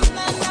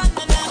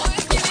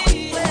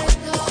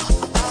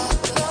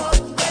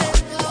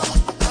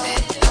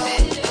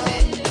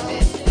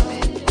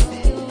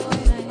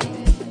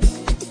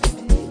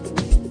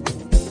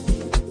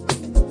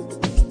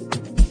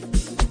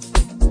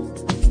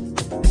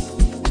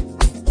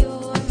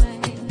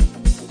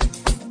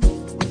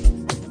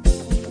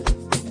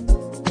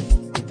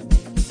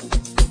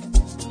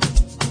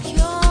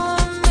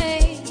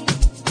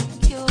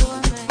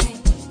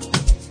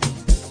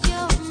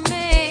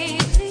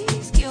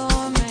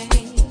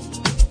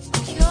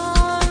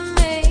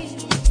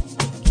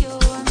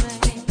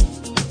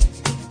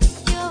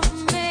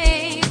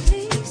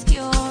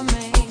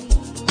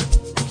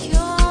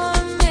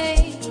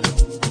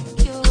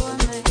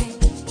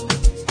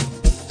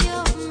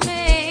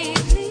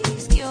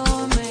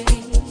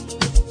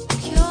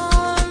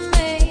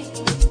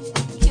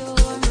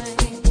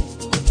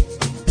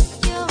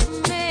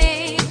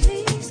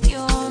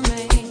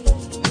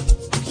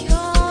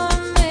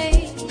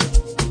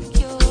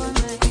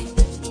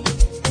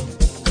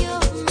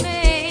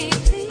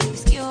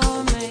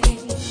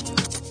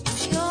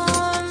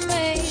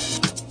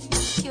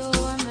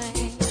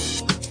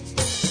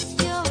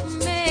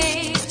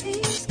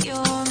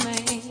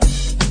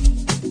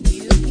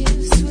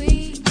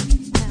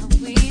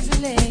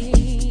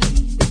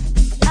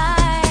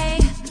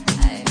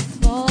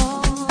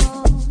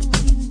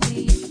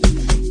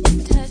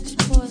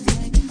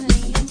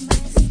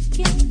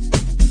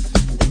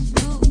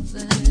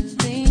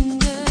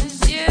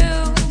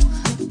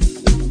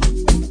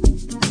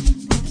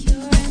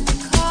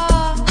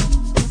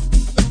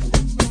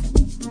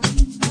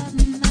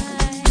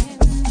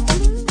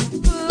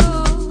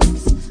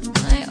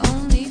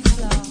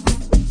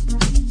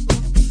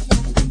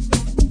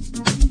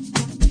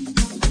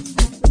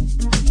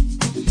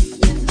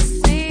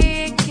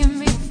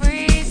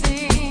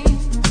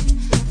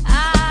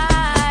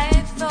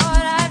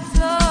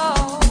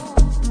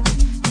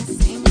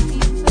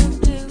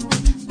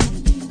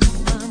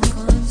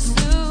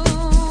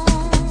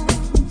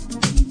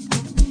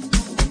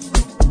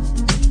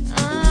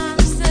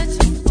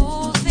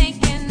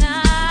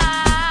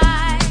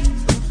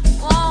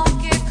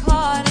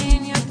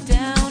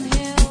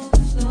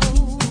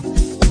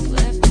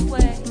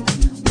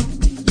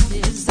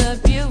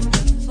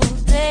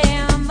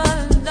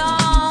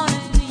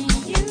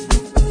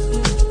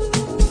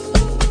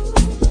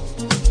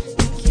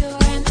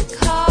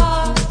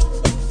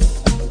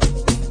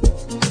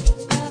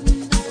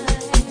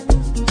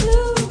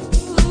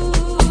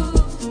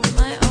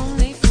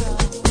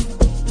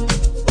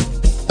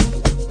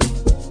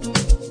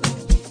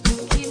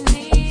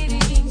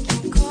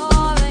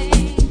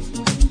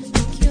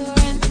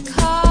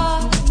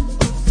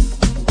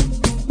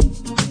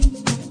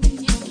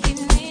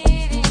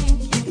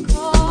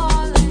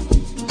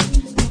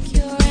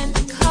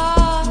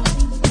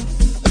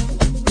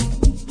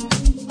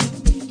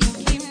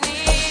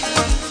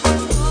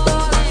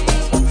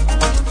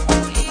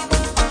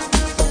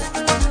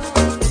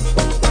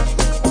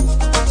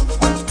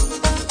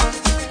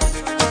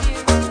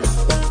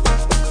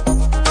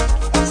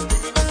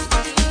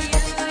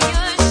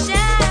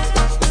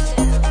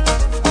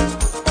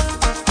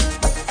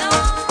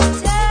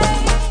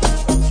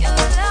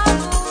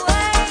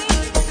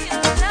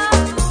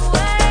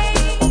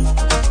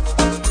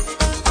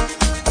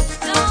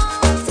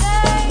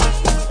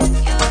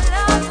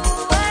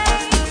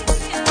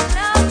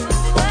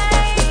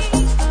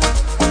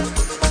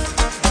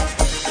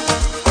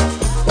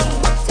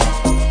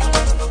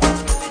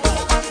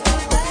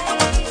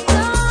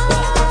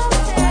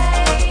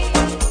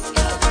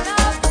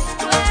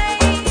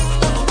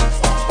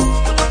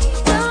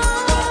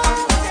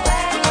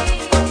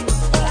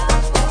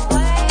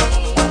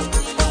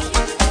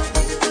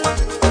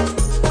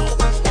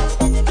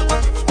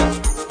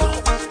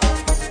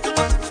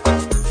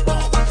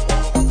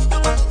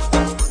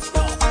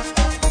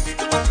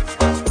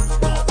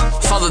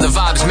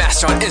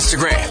 On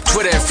Instagram,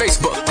 Twitter, and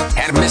Facebook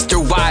at Mr.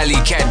 Wiley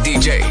Cat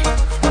DJ.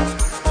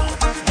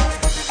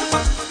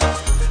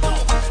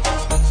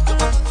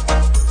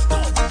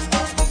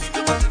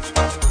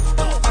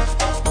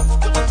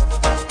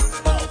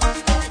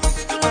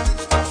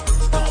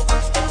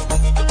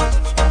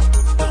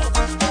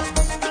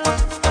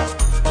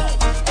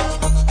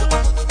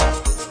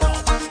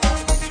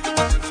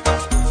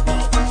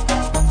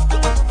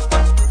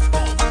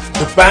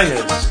 The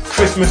Bangers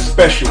Christmas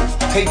Special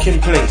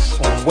taking place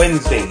on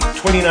Wednesday,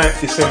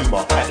 29th December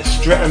at the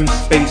Streatham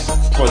Space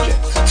Project.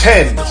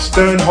 10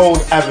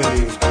 Sternhold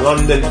Avenue,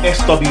 London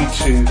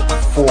SW2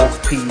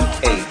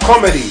 4PA.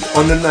 Comedy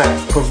on the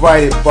night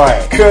provided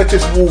by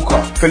Curtis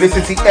Walker,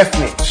 Felicity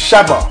Ethnic,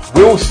 Shabba,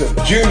 Wilson,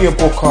 Junior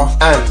Booker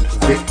and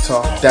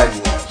Victor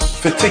Daniels.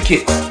 For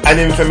tickets and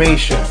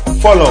information,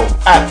 follow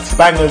at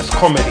Bangers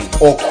Comedy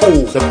or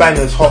call the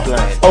Bangers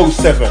Hotline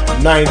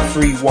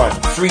 07931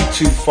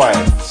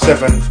 325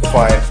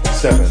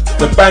 757.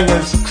 The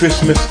Bangers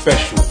Christmas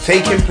Special,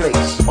 taking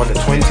place on the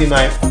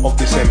 29th of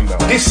December.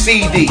 This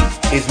CD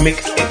is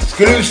mixed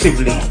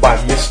exclusively by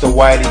Mr.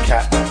 Wiley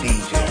Cat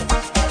DJ.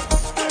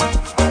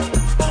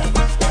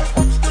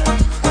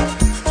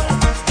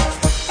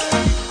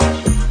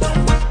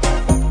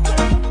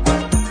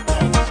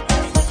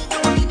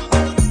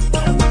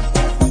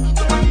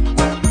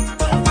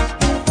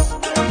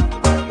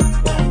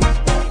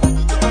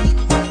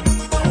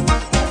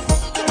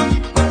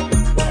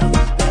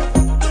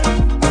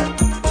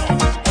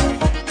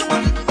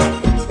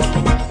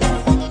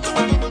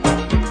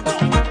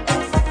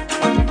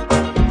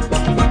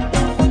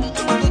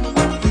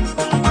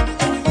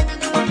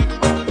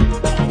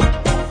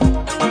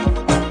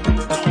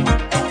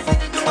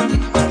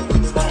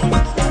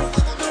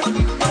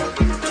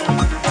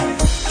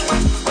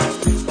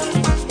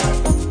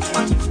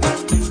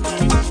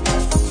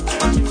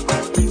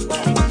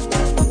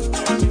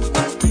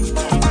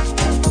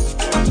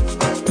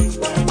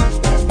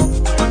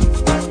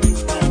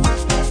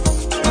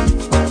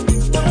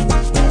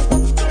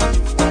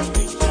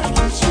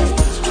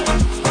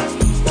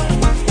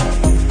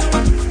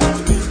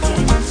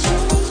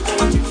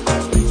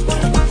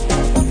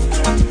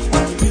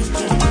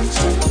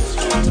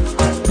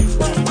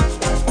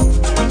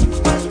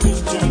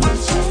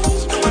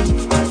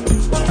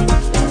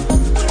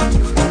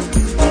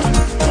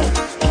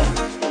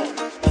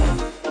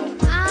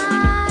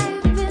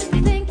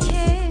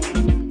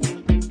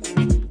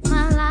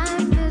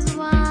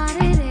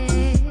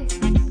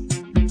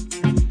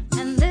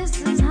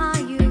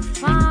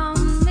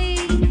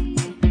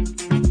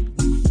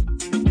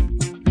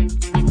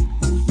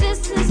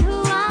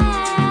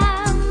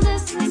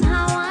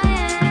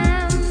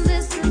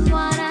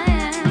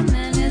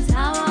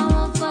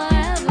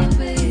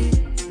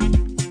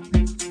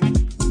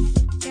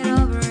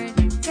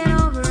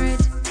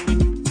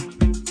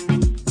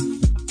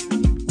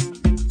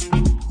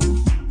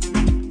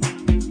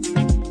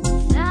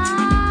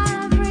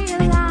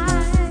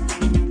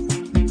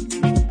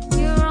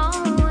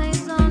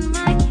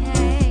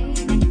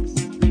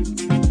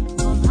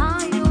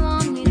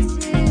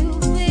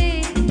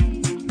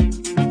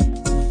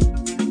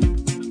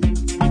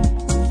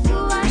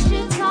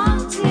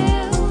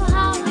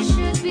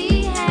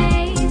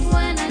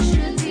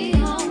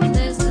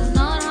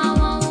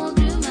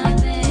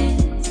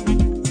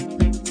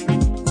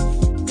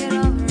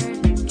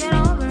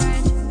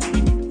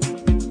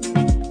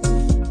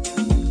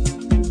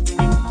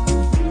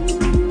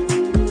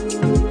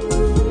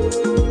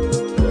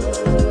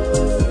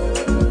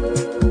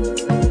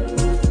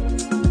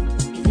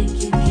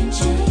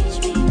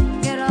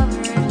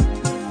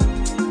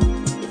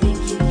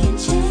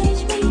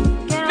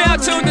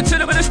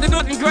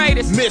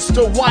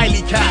 Mr.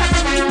 Wiley Cat.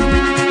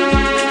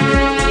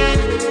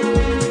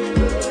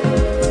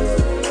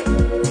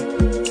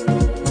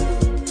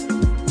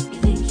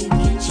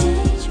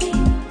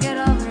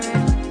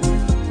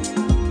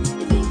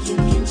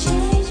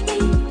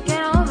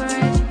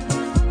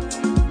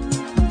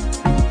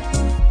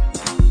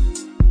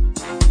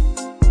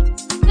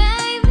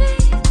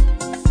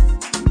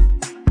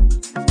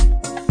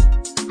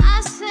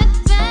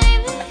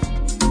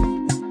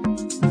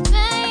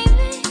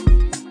 Baby,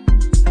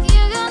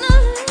 you're gonna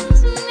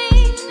lose me.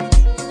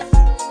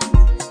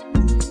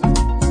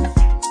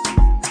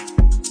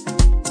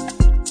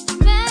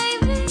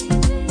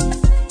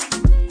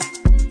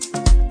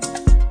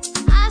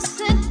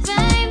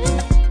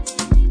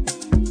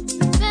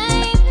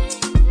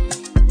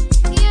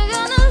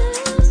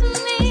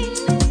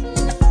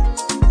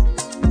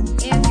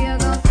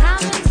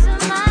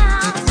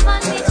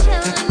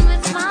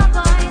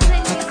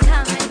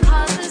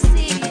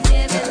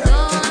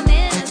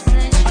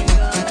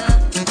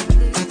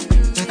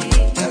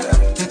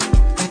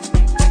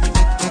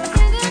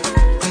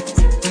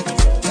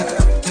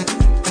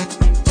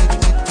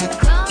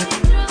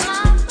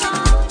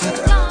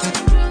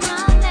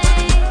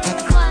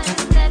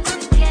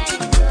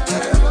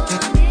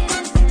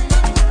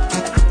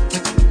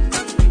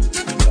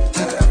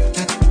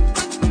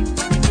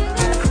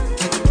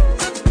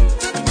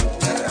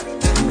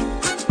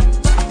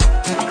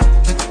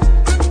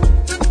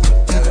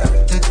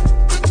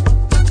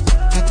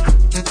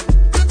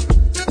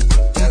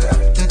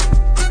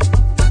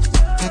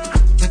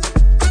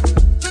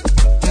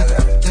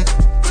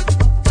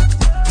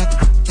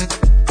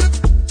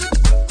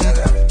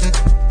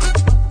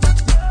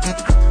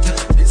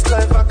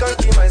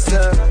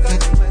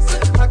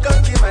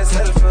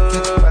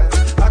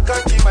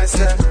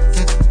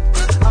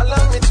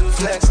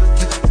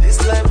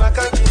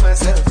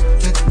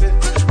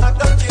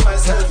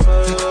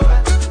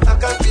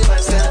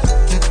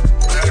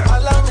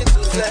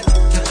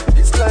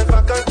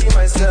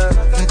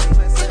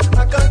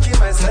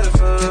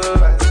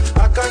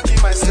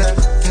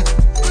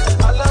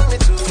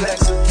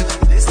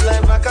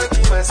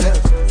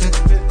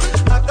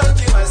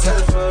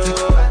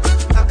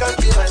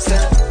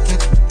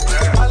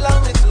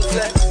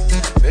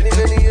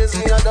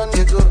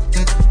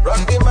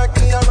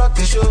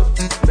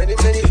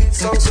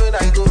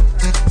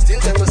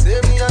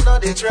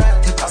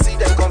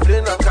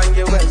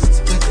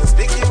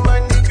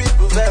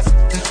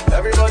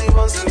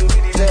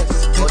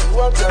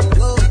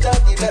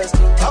 blessed.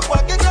 Aqua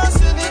que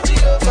canse ni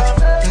Jehovah.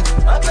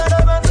 Atara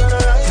bandana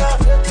raya.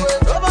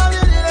 Nobody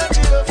did a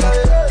Jehovah.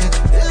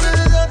 This is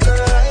the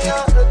raya.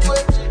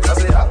 I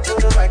say up to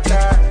the mic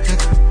now.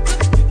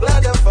 Glad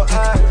them for I.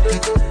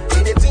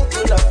 Anything to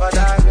love for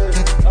that.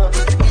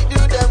 We do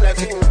them like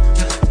him.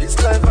 This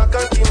life I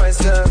can't keep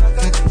myself.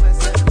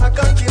 I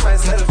can't keep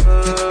myself.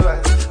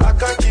 I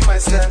can't keep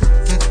myself.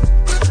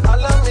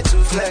 Allow me to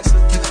flex.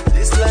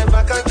 This life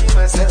I can't keep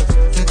myself.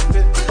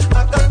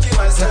 I can't keep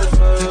myself.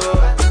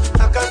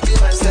 I can't keep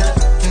myself.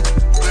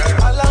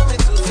 Allow me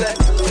to flex.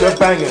 The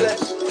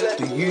Bangers,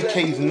 the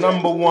UK's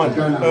 #1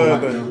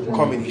 urban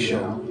comedy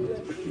show.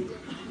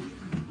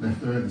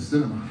 Left her in the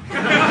cinema.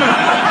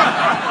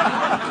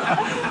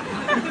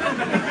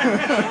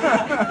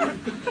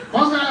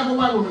 Once I have a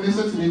white woman, they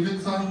said to me,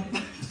 Victor,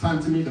 it's time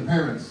to meet the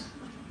parents.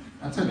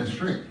 I tell her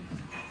straight.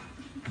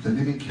 They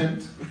live in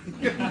Kent,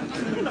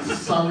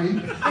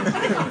 Surrey,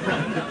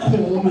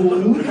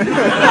 Cornwall,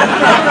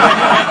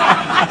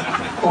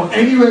 or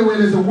anywhere where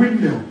there's a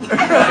windmill.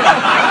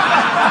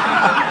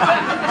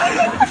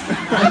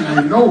 I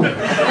ain't nowhere.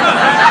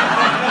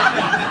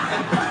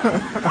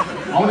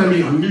 I want to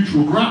meet on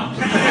neutral ground.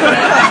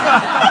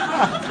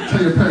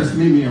 Tell your parents to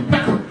meet me in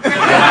Peckham.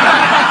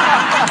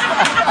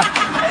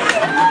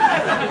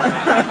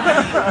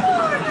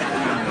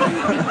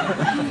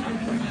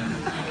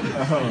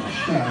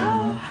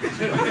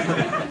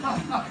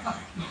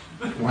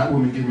 White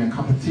woman give me a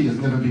cup of tea has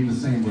never been the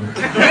same way. You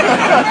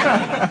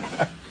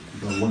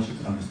gotta watch it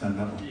to understand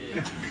that one.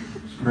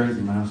 It's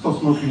crazy, man. Stop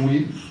smoking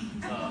weed.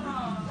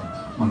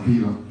 My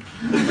dealer.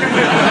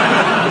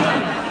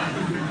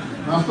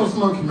 Now stop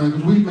smoking, man,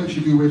 because weed makes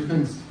you do weird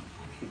things.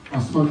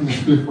 I'm smoking a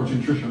spliff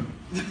watching Trisha.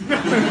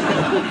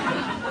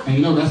 And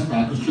you know that's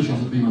bad because Trisha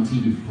hasn't been on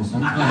TV for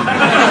some time.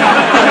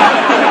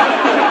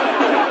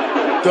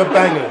 The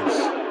Bangers,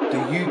 the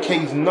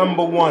UK's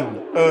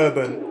 #1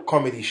 urban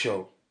comedy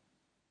show.